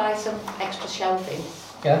need to buy some extra shelving.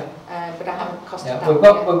 Yeah. But I haven't costed that we've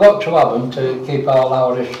got to have them to keep all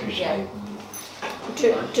our history safe.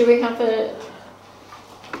 Do we have a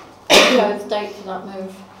close date for that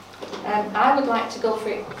move? I would like to go for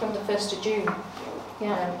it from the 1st of June,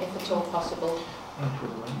 if at all possible.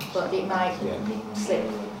 But it might slip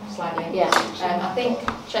slightly. Yeah. I think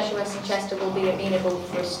Cheshire West and Chester will be amenable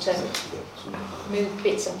for us to move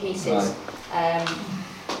bits and pieces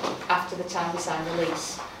after the time we sign the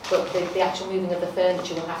lease. But the actual moving of the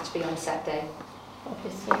furniture will have to be on a set day.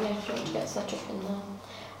 Obviously, yeah, if you want to get set up in there.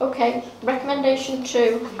 Okay, recommendation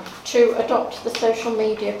 2, to adopt the social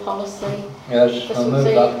media policy. Yes, this I'll was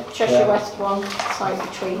move the that. Cheshire West one, site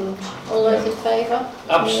retweet. All those in favour?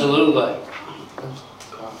 Absolutely.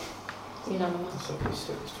 Unanimous.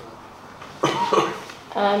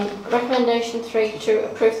 Recommendation 3, to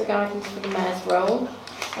approve the guidance for the Mayor's role.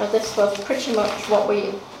 This was pretty much what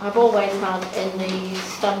we have always had in the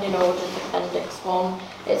standing orders appendix 1.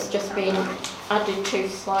 It's just been added to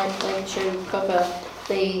slightly to cover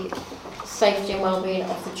the safety and well-being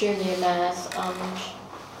of the junior mayors and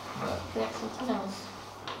something else.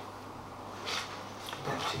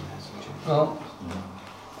 Oh.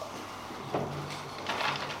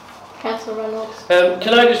 Councillor Reynolds.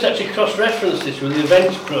 Can I just actually cross-reference this with the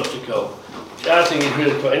events protocol, which I think is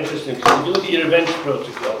really quite interesting, because if you look at your events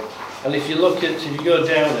protocol, and if you go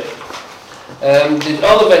down it,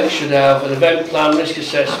 all events should have an event plan, risk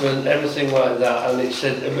assessment, everything like that, and it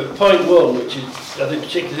said point 1, which is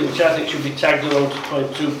which I think should be tagged along to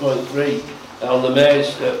point 2.3 on the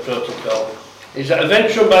Mayor's protocol, is that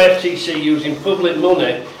events run by FTC using public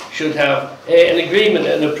money should have an agreement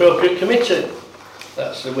and an appropriate committee.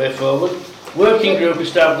 That's the way forward. Working group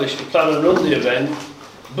established to plan and run the event.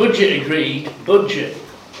 Budget agreed,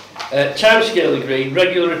 timescale agreed,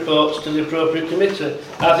 regular reports to the appropriate committee.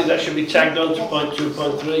 I think that should be tagged on to point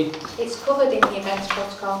 2.3. It's covered in the events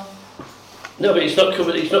protocol. No, but it's not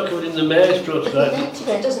covered in the Mayor's protocol.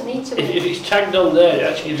 It doesn't need to be. If it's tagged on there, it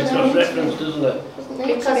actually gives a cross-reference, doesn't it?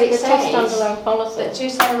 Because it says standalone policy. that 2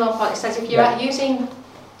 standalone policy says if you're using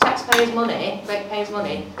taxpayers' money, ratepayers'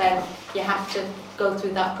 money, then you have to go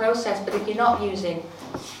through that process. But if you're not using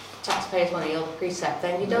taxpayers' money or precept,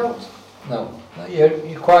 then you don't. No,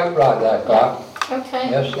 you're quite right there, Clark. Okay.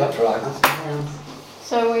 Yes, that's right.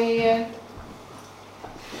 So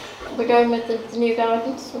we're going with the new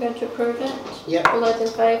guidance. We're going to approve it. Yep. All those in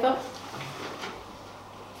favour?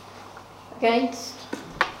 Against?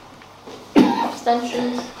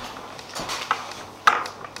 Abstentions?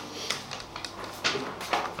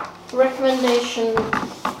 Recommendation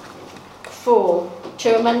 4,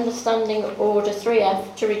 to amend the Standing Order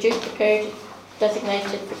 3F to reduce the period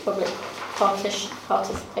designated for public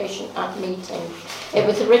participation at meetings. It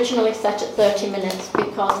was originally set at 30 minutes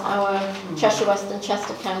because our Cheshire West and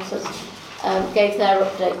Chester councillors gave their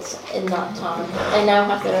updates in that time. They now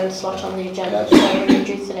have their own slot on the agenda, so we're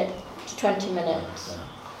reducing it to 20 minutes.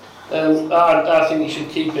 I think you should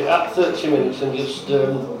keep it at 30 minutes and just, if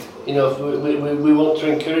we want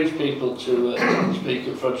to encourage people to speak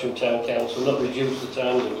at Frodsham Town Council, not reduce the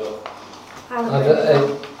time they've got.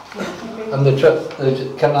 And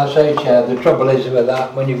can I say, Chair, the trouble is with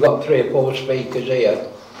that, when you've got 3 or 4 speakers here,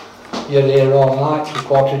 you're here all night till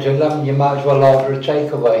 11:15, you might as well order a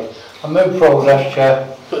takeaway. I move progress,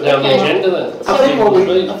 Chair. Put down the agenda then. I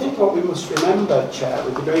think what we must remember, Chair,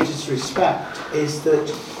 with the greatest respect, is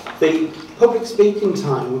that the public speaking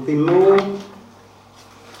time would be more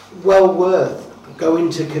well worth going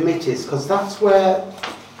to committees, because that's where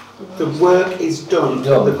the work is done,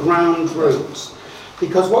 the ground roots.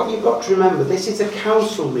 Because what you've got to remember, this is a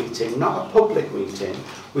council meeting, not a public meeting.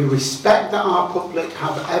 We respect that our public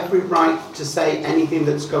have every right to say anything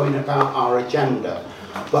that's going about our agenda.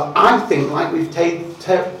 But I think, like we've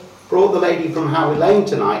brought the lady from Howey Lane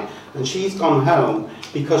tonight, and she's gone home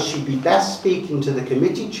because she'd be best speaking to the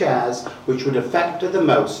committee chairs, which would affect her the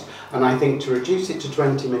most. And I think to reduce it to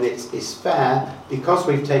 20 minutes is fair, because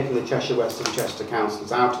we've taken the Cheshire West and Chester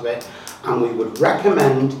councillors out of it, and we would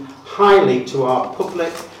recommend highly to our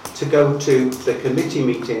public to go to the committee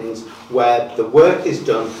meetings where the work is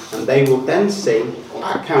done, and they will then see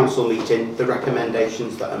at council meeting the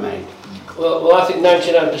recommendations that are made. Well, I think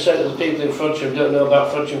 99% of the people in Frodsham don't know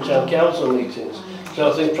about Frodsham Town Council meetings. So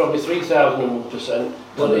I think probably 3,001%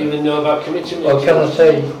 don't even know about committee meetings. Well,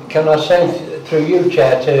 can I say through you,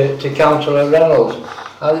 Chair, to Councillor Reynolds,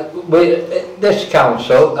 this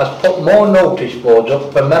council has put more notice boards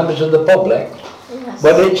up for members of the public, Yes.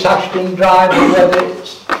 whether it's Ashton Drive or whether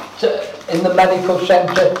it's in the medical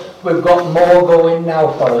centre. We've got more going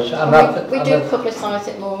now for us. And we do publicise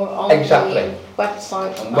it more on exactly. the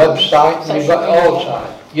website. And website, and you've got all media.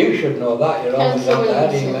 sides. You should know that, you're always on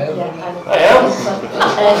that email. I am.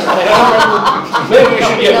 Maybe we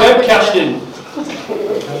should get webcasting.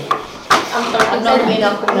 I'm not being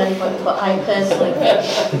off with anybody, but I personally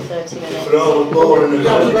think 30 minutes. For all the boring and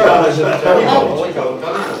all the cars that anybody to go,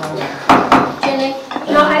 Jenny?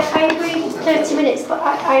 No, I agree with 30 minutes, but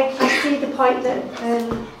I see the point that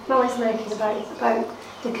Molly's making about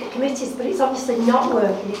the committees, but it's obviously not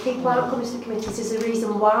working. If people aren't coming to the committees, there's a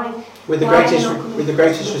reason why. With the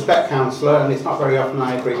greatest respect, councillor, and it's not very often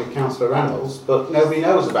I agree with Councillor Reynolds, but nobody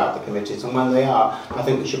knows about the committees, and when they are, I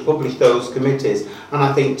think we should publish those committees. And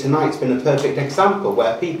I think tonight's been a perfect example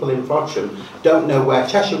where people in Frodsham don't know where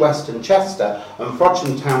Cheshire West and Chester and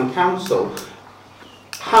Frodsham Town Council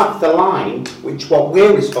have the line, which what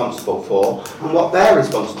we're responsible for and what they're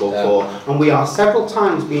responsible for, and we are several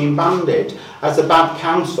times being banded as a bad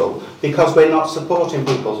council because we're not supporting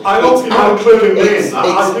people. I hope you're not including me in that.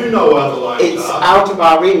 I do know where the lines it's are. out of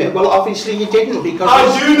our remit. Well, obviously you didn't, because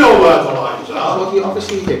I do know where the lines are. well, you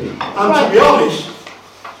obviously didn't. And to be honest,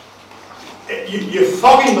 you're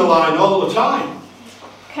fogging the line all the time.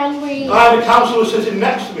 Can we? I had a councillor sitting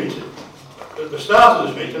next to me at the start of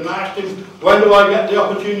this meeting, and I asked him, when do I get the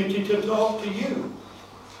opportunity to talk to you?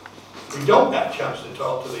 We don't get a chance to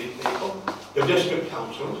talk to these people, the district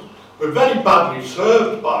councils. We're very badly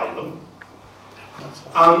served by them,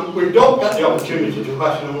 and we don't get the opportunity to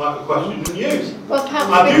question them like we're questioning you. Well,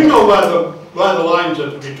 I do know where the lines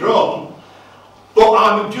are to be drawn, but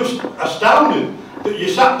I'm just astounded that you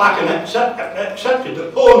sat back and accepted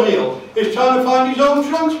that poor Neil is trying to find his own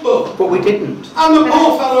transport. But we didn't. And the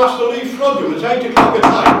poor fellow has to leave Frodsham at 8 o'clock at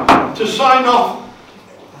night to sign off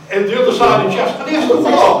in the other side of Chester. And he has to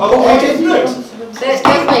walk all the way through.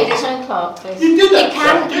 You did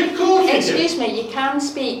accept it, of course you did. Excuse me, you can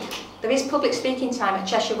speak. There is public speaking time at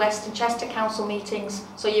Cheshire West and Chester Council meetings,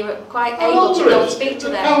 so you're quite able to go and speak to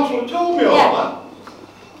them. The council told me all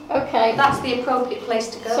that. Okay. That's the appropriate place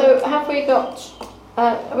to go. So have we got,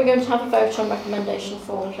 are we going to have a vote on recommendation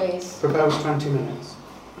 4, please? Propose 20 minutes.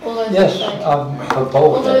 All those Yes, in favour? I'm proposed.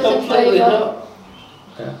 All those in favour?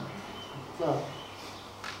 Yeah. No.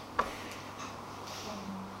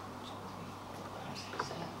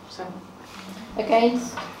 So,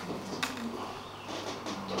 Against? 4,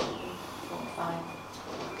 5.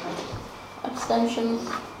 Abstentions?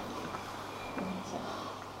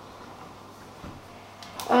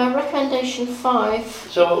 Recommendation 5.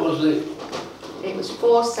 So what was the? It was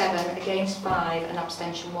 4-7 against 5 and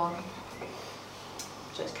abstention 1.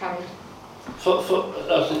 So it's carried. It's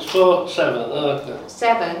 4-7. Okay.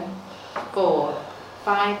 7, 4,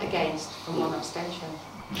 5 against and 1 abstention.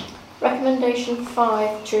 Recommendation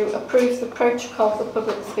 5 to approve the protocol for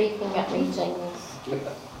public speaking at meetings.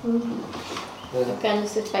 Again,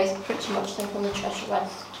 this is based pretty much on the Cheshire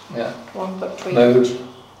West Yeah. one, but tweaked. Move.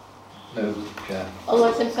 Move, Chair. All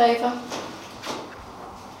those in favour?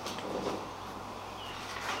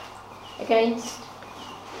 Against?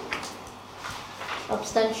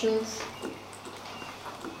 Abstentions?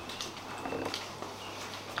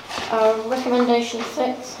 Recommendation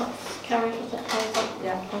 6, that's carried, was it?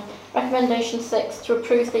 Yeah. Recommendation 6 to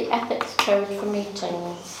approve the ethics code for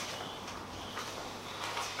meetings.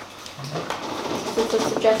 This is a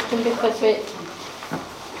suggestion because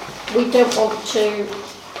we don't want to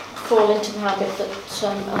fall into the habit that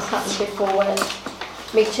has happened before, where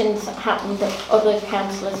meetings happen that other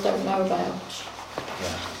councillors don't know about.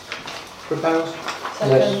 Yeah. Propose?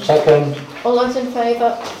 Yes, second. All those in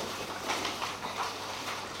favour?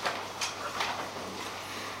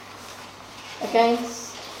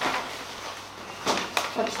 Against?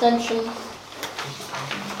 Abstentions?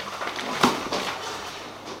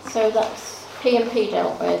 So that's P&P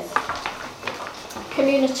dealt with.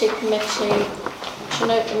 Community Committee, to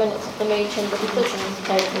note the minutes of the meeting, the decisions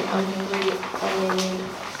taken on the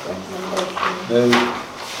recommendation.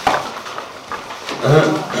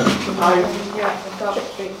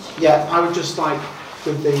 Yeah, I would just like,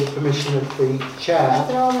 with the permission of the chair,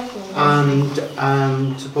 and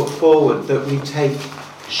to put forward that we take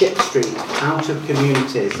Ship Street out of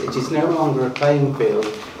communities. It is no longer a playing field,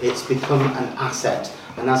 it's become an asset,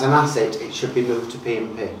 and as an asset it should be moved to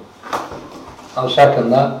P&P. I'll second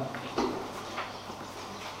that.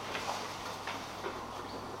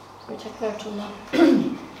 Can we take a vote on that?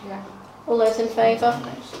 Yeah. All those in favour?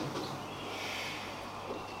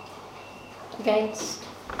 Against?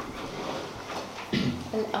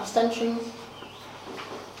 And abstentions?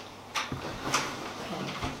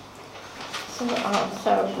 Okay.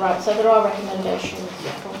 So there are recommendations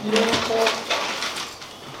from community.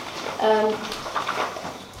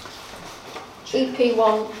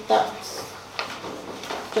 EP1, that's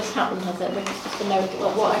just happened, has it? It's just a note.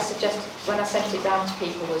 Well, what I suggested when I sent it down to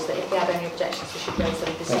people was that if they had any objections, we should raise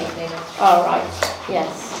them this evening. Oh, right,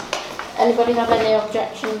 yes. Anybody have any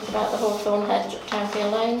objections about the Hawthorne hedge at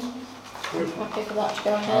Townfield Lane? Happy for that to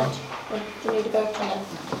go ahead? Do you need a vote on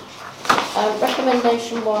it?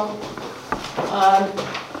 Recommendation 1.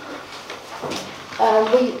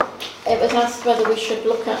 It was asked whether we should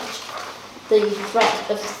look at the threat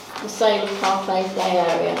of the sale of Park Lane Play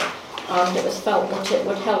area, and it was felt that it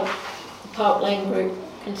would help the Park Lane group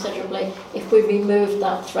considerably if we removed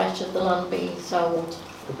that threat of the land being sold.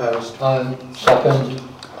 Proposed. Second.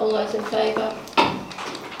 All those in favour?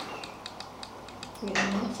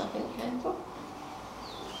 Unanimous, I think, Campbell.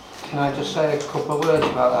 Can I just say a couple of words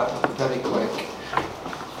about that very quick?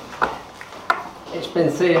 It's been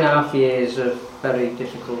 3.5 years of very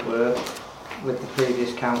difficult work with the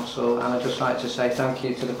previous council, and I'd just like to say thank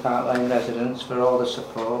you to the Park Lane residents for all the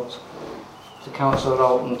support, to Councillor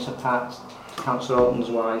Alton, to Pat, to Councillor Alton's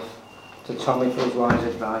wife, to Tommy for his wise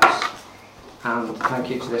advice, and thank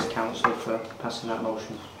you to this council for passing that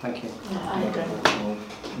motion. Thank you. I agree.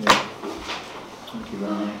 Yeah. Thank you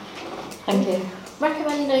very much. Thank you.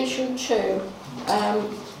 Recommendation 2,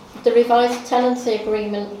 the revised tenancy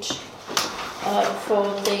agreement for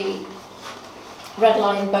the Red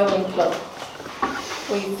Lion Bowling Club.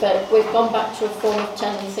 We've gone back to a form of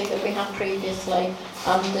tenancy that we had previously,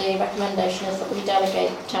 and the recommendation is that we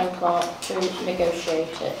delegate the town clerk to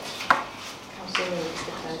negotiate it.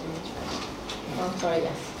 Oh, sorry,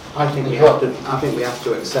 yes. I think we have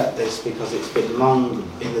to accept this because it's been long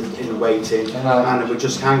in the waiting, and we're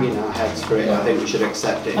just hanging our heads for it. I think we should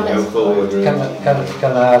accept it and go forward. Can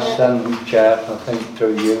I ask them, Chair, I think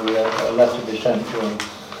through you, a letter be sent to them,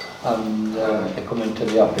 and they come into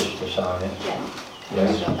the office to sign it? Yeah.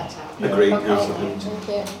 Yes. Agreed, Okay, Councillor thank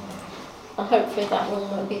you. And hopefully that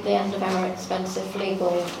will be the end of our expensive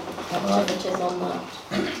legal activities on that.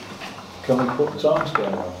 Can we put time scale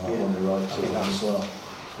on that when we write to that as well?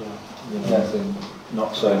 You know, I think,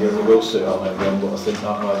 not saying that we will sit on it again, but I think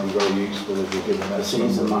that might be very useful if you're giving that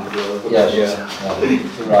season might be yes, yeah.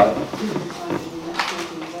 Right.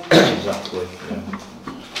 Exactly,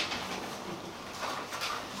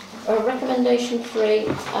 yeah. Recommendation 3,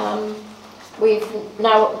 we've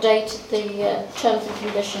now updated the terms and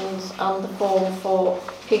conditions and the form for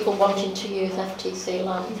people wanting to use FTC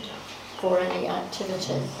land for any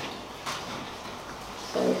activities.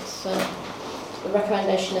 So it's, the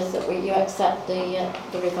recommendation is that you accept the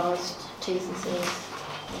revised T's and C's.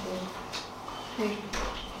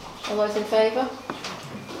 All those in favour?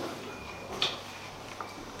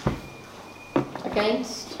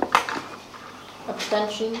 Against?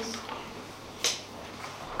 Abstentions?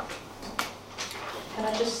 Can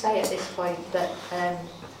I just say at this point that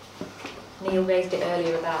Neil raised it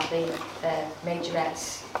earlier about the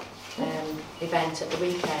majorettes event at the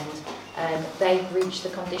weekend. They breached the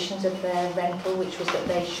conditions of their rental, which was that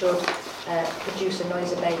they should produce a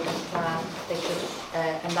noise abatement plan. They should,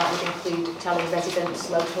 and that would include telling residents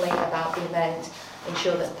locally about the event,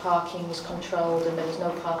 ensure that parking was controlled and there was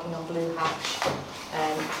no parking on Blue Hatch.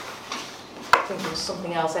 I think there was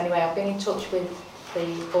something else. Anyway, I've been in touch with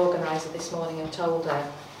the organiser this morning and told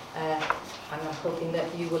her, and I'm hoping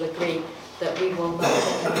that you will agree, that we will not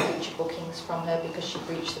take any future bookings from her because she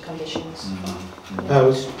breached the conditions.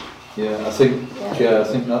 Opposed? Yeah, I think, Chair, I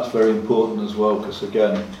think that's very important as well, because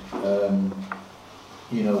again,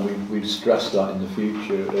 you know, we've stressed that in the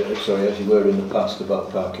future, sorry, as you were in the past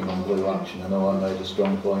about parking on Blue Hatch, and I know I made a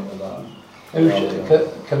strong point of that.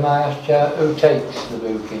 Can I ask, Chair, who takes the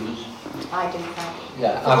bookings? I do that.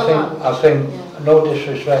 Yeah, I think no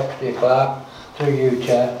disrespect to the clerk, through you,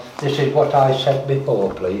 Chair, this is what I said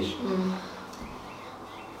before, please.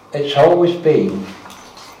 It's always been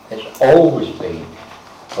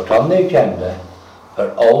put on the agenda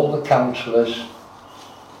for all the councillors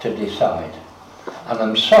to decide. And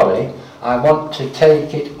I'm sorry, I want to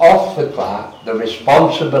take it off the clerk, the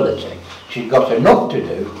responsibility. She's got enough to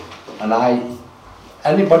do, and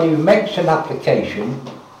anybody who makes an application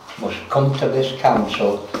must come to this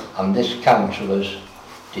council, and this councillors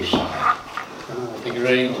decide.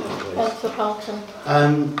 Agreed. Councillor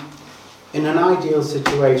Parton. In an ideal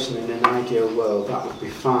situation, in an ideal world, that would be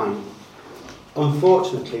fine.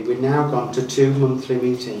 Unfortunately, we've now gone to 2 monthly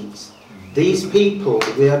meetings. These people,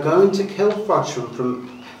 we are going to kill Frodsham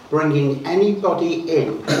from bringing anybody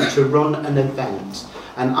in to run an event.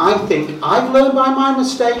 And I think I've learned by my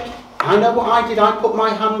mistake. I know what I did. I put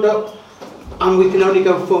my hand up, and we can only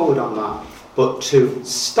go forward on that. But to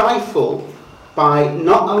stifle by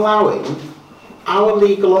not allowing our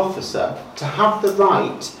legal officer to have the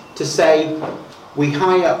right to say we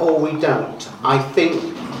hire or we don't, I think,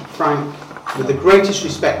 Frank, with the greatest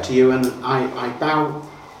respect to you, and I bow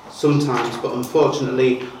sometimes, but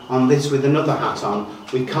unfortunately on this with another hat on,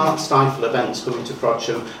 we can't stifle events coming to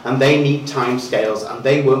Frodsham, and they need timescales, and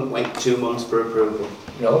they won't wait 2 months for approval.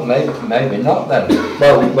 No, maybe not then.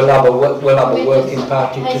 Well, we'll have a working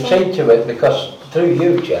party to say to it, because through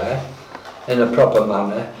you, Chair, in a proper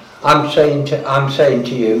manner, I'm saying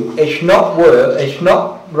to you, it's not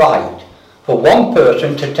right for one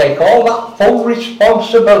person to take all that full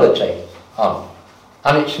responsibility on,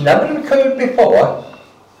 and it's never occurred before.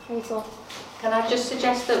 Can I just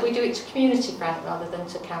suggest that we do it to community, Frank, rather than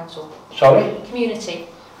to council? Sorry? Community.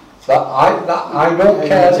 I don't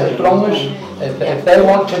care, as long as if they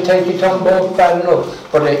want to take it on board, fair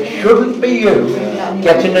enough. But it shouldn't be you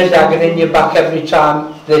getting a dagger in your back every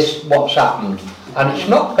time what's happened. And it's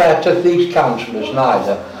not fair to these councillors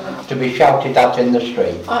neither to be shouted at in the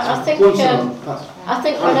street. I think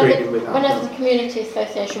whenever the community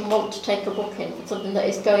association want to take a booking for something that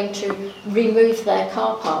is going to remove their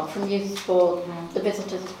car park from use for the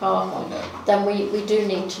visitors to park on, then we do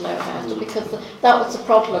need to know about it, because that was the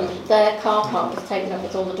problem. Their car park was taken up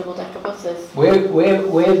with all the double-decker buses. We're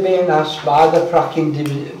being asked by the fracking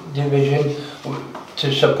division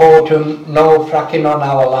to support them, no fracking on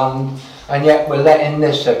our land, and yet we're letting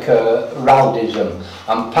this occur, rowdyism,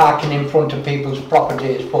 and parking in front of people's property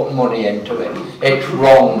is putting money into it. It's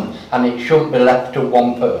wrong, and it shouldn't be left to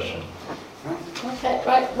one person. Okay,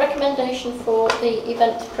 right, recommendation for the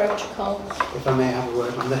events protocol. If I may have a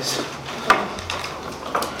word on this.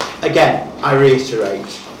 Again, I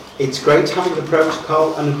reiterate, it's great having the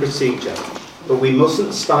protocol and the procedure, but we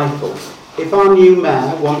mustn't stifle. If our new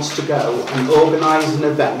mayor wants to go and organise an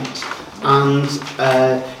event, and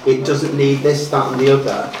it doesn't need this, that and the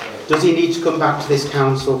other, does he need to come back to this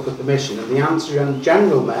council for permission? And the answer on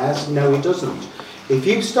general mayors, no, he doesn't. If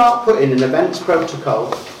you start putting an events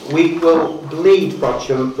protocol, we will bleed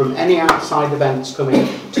Frodsham from any outside events coming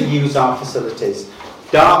to use our facilities.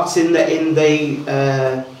 Darts in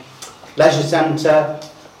the leisure centre,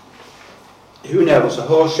 who knows, a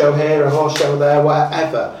horse show here, a horse show there,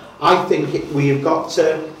 whatever. I think we have got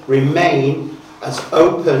to remain as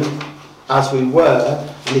open as we were,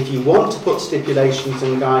 and if you want to put stipulations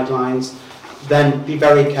and guidelines, then be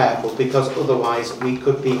very careful, because otherwise we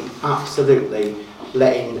could be absolutely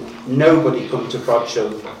letting nobody come to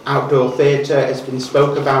Frodsham. Outdoor theatre has been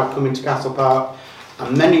spoke about coming to Castle Park,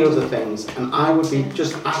 and many other things, and I would be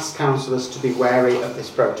just ask councillors to be wary of this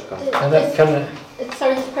protocol.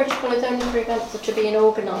 Sorry, this protocol is only for events that are being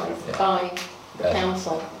organised by the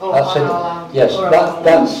council or that's on our land. Yes,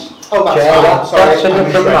 that's that's a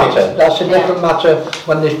different matter. That's a different matter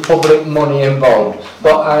when there's public money involved.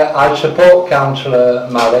 But I support Councillor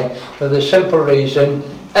Malley for the simple reason,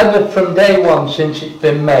 ever from day one since it's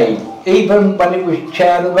been made, even when it was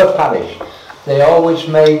chair of a parish, they always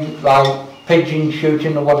made like pigeon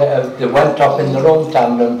shooting or whatever. They went off in their own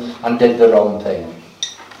tandem and did their own thing.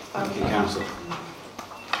 Thank you, Councillor.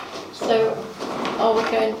 So, are we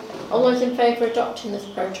going? All those in favour of adopting this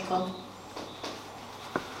protocol?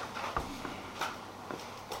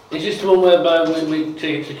 Is this the one whereby we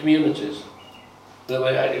take it to communities? That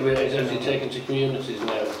it's actually taken to communities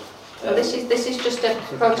now? Well, this is just a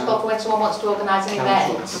protocol for when someone wants to organise an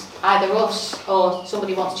event, either us or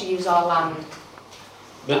somebody wants to use our land.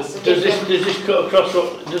 But does this cut across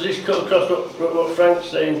what Frank's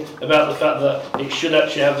saying about the fact that it should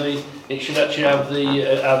actually have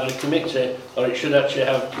either a committee or it should actually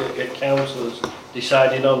have councillors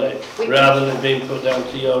deciding on it, rather than being put down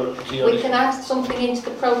to your. We can add something into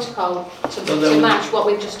the protocol to match what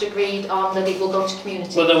we've just agreed on, that it will go to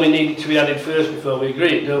community. Well, then we need it to be added first before we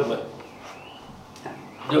agree it, don't we?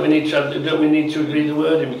 Don't we need to agree the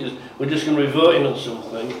wording, because we're just going to be voting on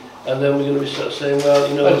something, and then we're going to be sort of saying, well,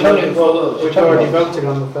 you know, we've already voted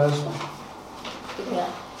on the first one. Yeah.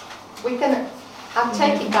 We can, I'll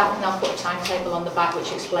take it back and I'll put a timetable on the back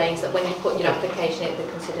which explains that when you put your application it'll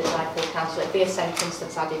be considered by full council. It'll be a sentence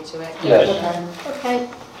that's added to it. Yes. Okay.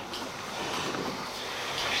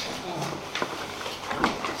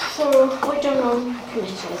 So we're done on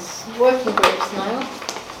committees. Working groups now.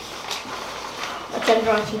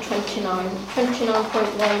 Agenda item 29.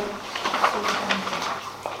 29.1.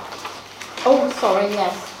 Oh, sorry,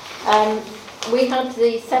 yes. We had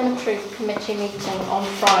the cemetery committee meeting on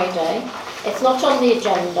Friday. It's not on the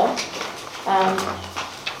agenda.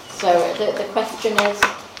 So the question is,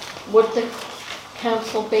 would the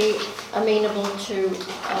council be amenable to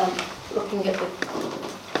looking at the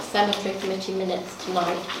cemetery committee minutes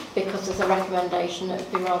tonight, because there's a recommendation that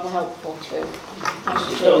would be rather helpful to.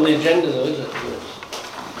 It's not on the agenda though, is it?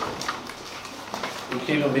 You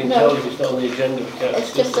keep on being told if it's not on the agenda, we can't.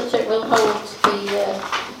 It's just that it will hold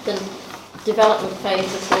the development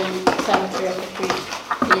phase of the cemetery if we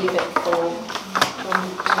leave it for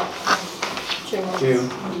 2 months. June.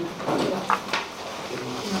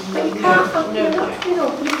 But you can't have, you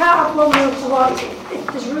can't have one rule to write it. If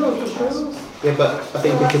there's rules, there's rules. Yeah, but I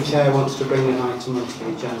think if the chair wants to bring an item onto the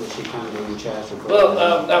agenda, she can do in chair's report. Well,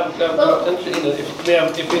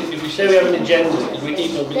 if we say we have an agenda, because we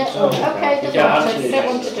keep on being told, okay, we can't we don't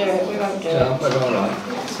want to do it, we won't do it. Yeah, we're all right.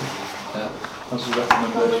 That's a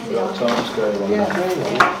recommendation about time scale on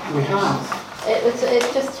that. We have.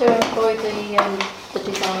 It's just to employ the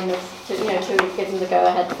designers, to give them the go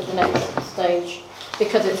ahead for the next stage,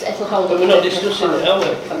 because it'll hold. But we're not discussing it, are we?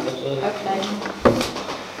 Okay.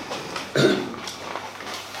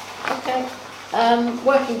 Okay.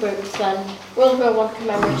 Working groups then. Wilbur one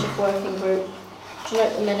commemorative working group. To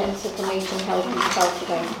note the minutes of the meeting held on the 12th of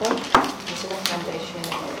April. There's a recommendation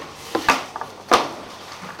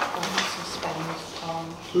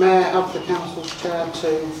May I have the council's chair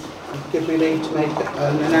to give me leave to make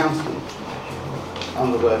an announcement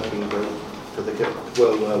on the working group for the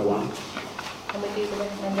World War I? Can we do the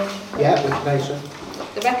recommendation? Yeah, we can later.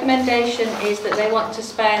 The recommendation is that they want to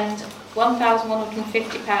spend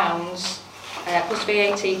 £1,150 plus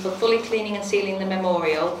VAT for fully cleaning and sealing the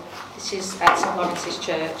memorial. This is at St Lawrence's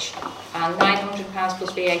Church, and £900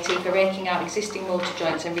 plus VAT for raking out existing mortar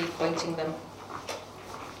joints and repointing them.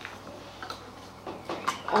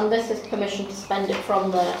 And this is permission to spend it from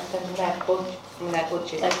their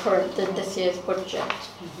budget. Their current this year's budget,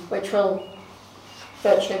 which will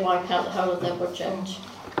virtually wipe out the whole of their budget.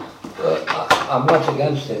 Well, I'm not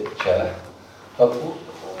against it, Chair, but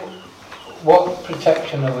what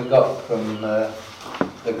protection have we got from the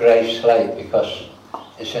grey slate, because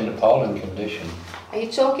it's in appalling condition? Are you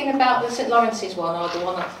talking about the St Lawrence's one or the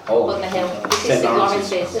one up on the hill? This is St St Lawrence's.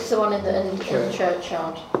 Lawrence's. It's the one in the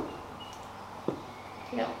churchyard.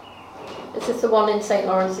 Yeah. This is the one in St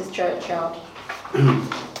Lawrence's churchyard.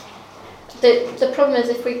 The problem is,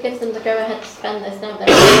 if we give them the go-ahead to spend this now,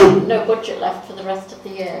 there's no budget left for the rest of the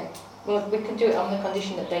year. Well, we can do it on the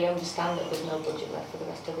condition that they understand that there's no budget left for the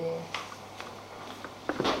rest of the year.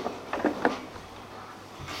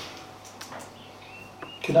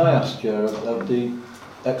 Can I ask, Chair, have they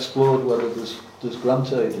explored whether there's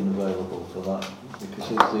grant aiding available for that?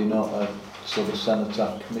 Because is there not a sort of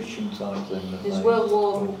cenotaph commission type thing? There's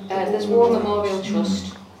there's War Memorial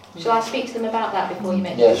Trust. Shall I speak to them about that before you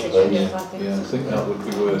make the Yes, decision? please. Yeah, I think that would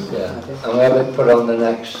be worth it. Yeah, and we have it put on the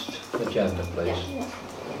next agenda, please.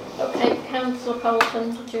 Okay, Councillor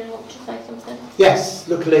Colton, did you want to say something? Yes,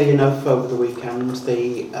 luckily enough, over the weekend,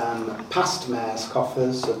 the past mayor's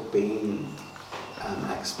coffers have been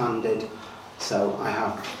expanded, so I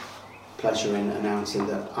have pleasure in announcing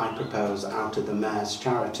that I propose, out of the mayor's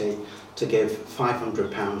charity, to give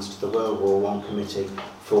 £500 to the World War I committee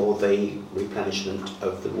for the replenishment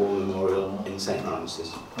of the War Memorial in St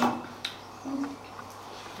Lawrence's.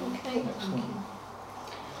 Okay.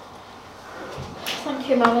 Thank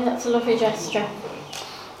you, Molly, that's a lovely gesture.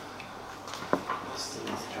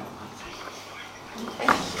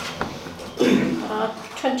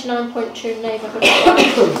 29.2 Neighbourhood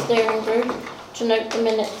Steering Group, to note the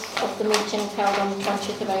minutes of the meeting held on the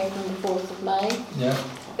 20th of April and the 4th of May. Yeah. I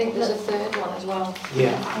think there's a third one as well.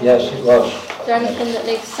 Yeah. Yes, it was. Is there anything that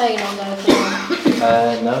needs saying on those?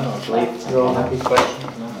 No, I believe you're all happy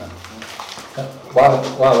questions. No.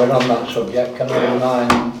 While we're on that subject, can I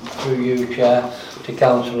remind, through you, Chair, to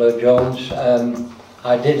Councillor Jones,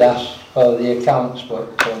 I did ask for the accounts, but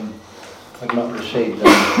we've not received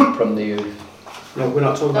them from the youth. No, we're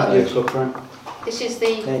not talking about the youth club, right? This is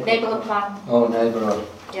the neighbourhood plan. Oh, neighbourhood.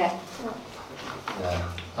 Yeah. Yeah.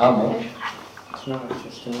 How much? It's not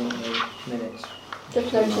just in the minutes.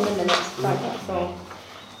 Just noting the minutes, right, that's all.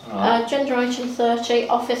 Agenda item 30,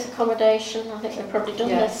 office accommodation. I think we've probably done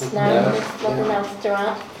this now. Yeah. There's nothing else to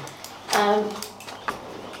add.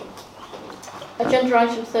 Agenda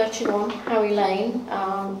item 31, Howie Lane.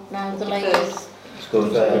 Now the lane is It's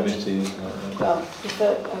going to committee, isn't it? well,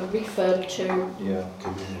 referred to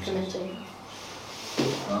committee.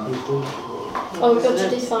 Oh, we've got to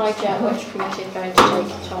decide yet which committee is going to take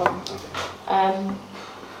it on.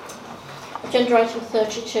 Agenda item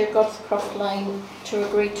 32, Godscroft Lane, to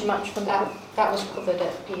agree to match for that. That was covered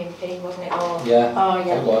at P&P, wasn't it? Or Yeah, Oh,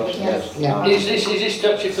 yeah. it was, yes. Yeah. Is this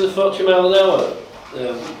actually for the 40 mile an hour?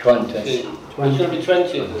 20. It's going to be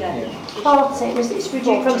 20. Yeah. 40, it's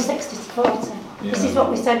reduced from 60 to 40. This is what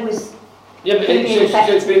we said was... Yeah, but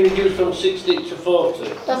it's been reduced from 60 to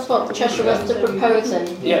 40. That's what the Cheshire West are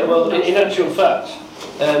proposing. Yeah, well, in actual fact,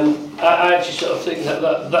 I actually sort of think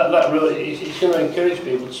that road is going to encourage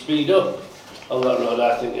people to speed up on that road.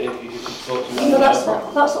 I think if you could 40 miles. No,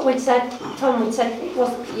 that's what we'd said. Tom had said it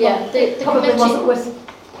wasn't. Yeah, the probably committee wasn't worth.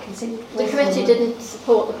 The committee didn't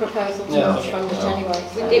support the proposal to match fund it anyway.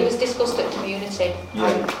 So. It was discussed at community.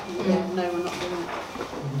 Yeah. No, we're not doing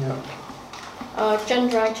it.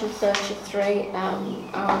 Agenda item 33,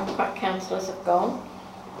 our quack councillors have gone.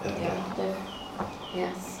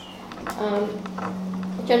 Yes.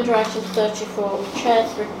 Agenda item 34,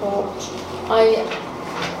 Chair's report. I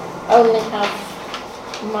only have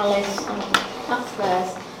Malice and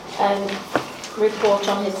Pathlaire's report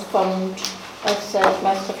on his fund. As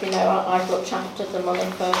most of you know, I've looked after the money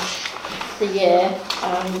for the year,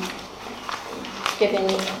 giving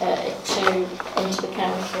it into the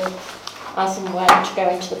council as and when to go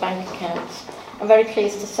into the bank accounts. I'm very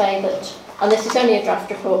pleased to say that, and this is only a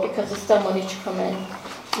draft report because there's still money to come in,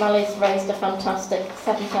 Mally's raised a fantastic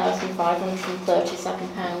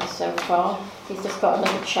 £7,537 so far. He's just got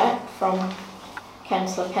another cheque from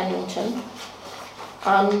Councillor Pennington.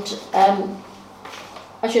 And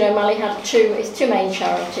as you know, Mally had his two main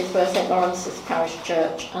charities were St Lawrence's Parish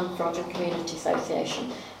Church and Frodsham Community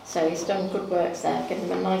Association. So he's done good works there, given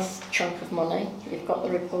him a nice chunk of money. You've got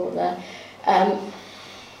the report there.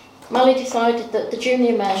 Mally decided that the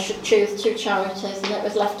junior mayor should choose two charities, and it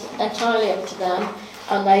was left entirely up to them.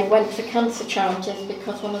 And they went for cancer charities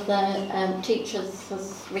because one of their teachers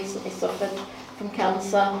has recently suffered from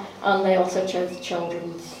cancer, and they also chose the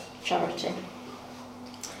children's charity.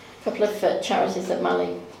 A couple of charities that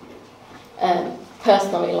Mally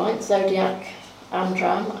personally liked, Zodiac,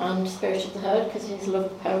 Amdram and Spirit of the Herd, because he's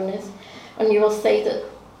loved ponies. And you will see that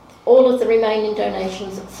all of the remaining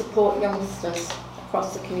donations support youngsters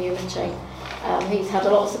across the community. He's had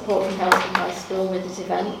a lot of support from Helston High School with his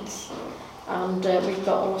events, and we've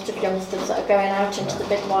got a lot of youngsters that are going out into the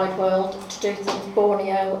big wide world to do things,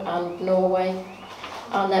 Borneo and Norway.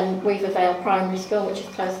 And then Weaver Vale Primary School, which is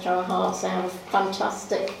close to our hearts, they have a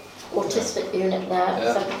fantastic autistic unit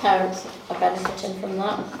there, so the parents are benefiting from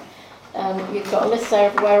that. You've got a list there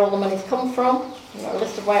of where all the money's come from, you've got a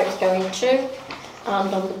list of where it's going to,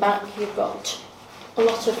 and on the back you've got a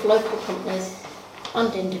lot of local companies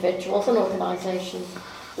and individuals and organisations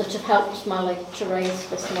that have helped Mally to raise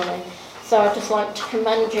this money. So I'd just like to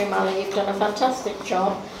commend you, Mally, you've done a fantastic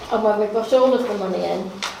job, and when we've got all of the money in,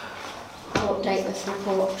 I'll update this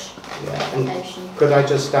report application. Could I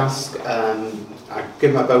just ask, I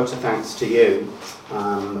give my vote of thanks to you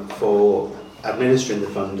for administering the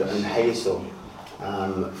fund, and Hazel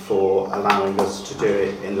for allowing us to do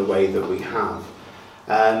it in the way that we have.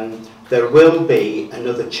 There will be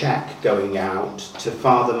another cheque going out to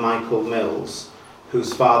Father Michael Mills,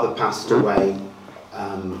 whose father passed away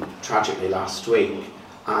tragically last week,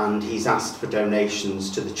 and he's asked for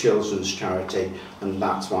donations to the children's charity, and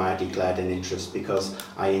that's why I declared an interest, because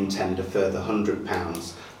I intend a further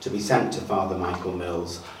 £100 to be sent to Father Michael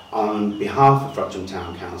Mills on behalf of Frodsham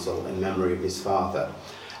Town Council in memory of his father.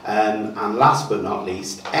 And last but not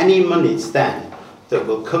least, any monies then that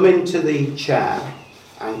will come into the chair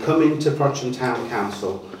and come into Frodsham Town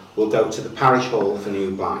Council will go to the parish hall for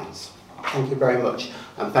new blinds. Thank you very much,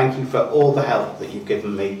 and thank you for all the help that you've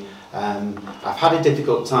given me. I've had a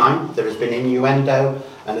difficult time. There has been innuendo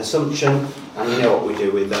and assumption, and you know what we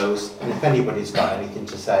do with those, and if anybody's got anything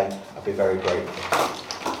to say, I'd be very grateful.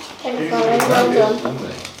 Thanks, Mally, well done.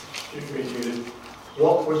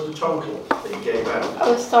 What was the total that you gave out?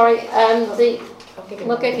 Oh, sorry,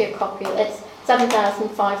 we'll give you a copy. It's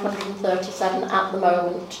 7,537 at the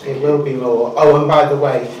moment. It will be more. Oh, and by the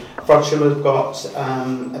way, Frodsham have got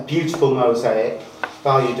a beautiful mosaic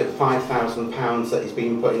valued at £5,000 that is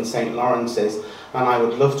being put in St Lawrence's, and I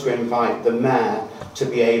would love to invite the mayor to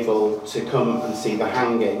be able to come and see the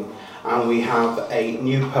hanging. And we have a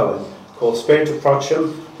new poem called Spirit of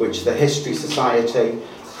Frodsham, which the History Society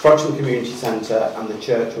Frodsham Community Centre and the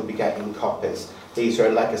church will be getting copies. These are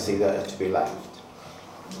a legacy that are to be left.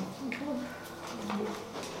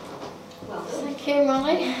 Thank you,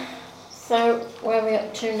 Molly. So, where are we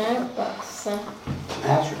up to now? That's...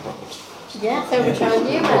 Mayor's report. Yes, over to our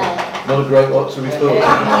new mayor. Not a great lot to report.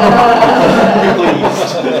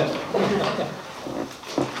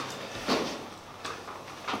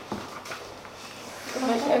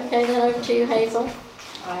 Right, okay, then over to you, Hazel.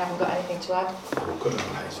 I haven't got anything to add. Good on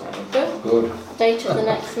Hazel. Good. Good. Date of the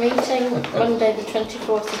next meeting, Monday the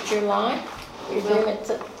 24th of July. We will it's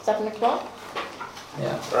at 7 o'clock.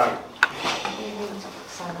 Yeah. Right. We need to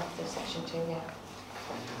sign off this section 2, yeah.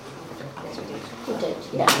 Yes, we did. We did,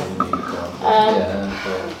 yeah.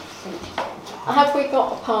 Have we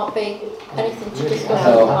got a part B? Anything to discuss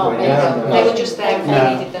No. on part B? No. They were just there if No.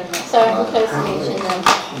 they needed them. So I can close the meeting then.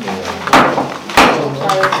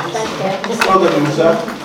 Close. Thank you. Well done, sir.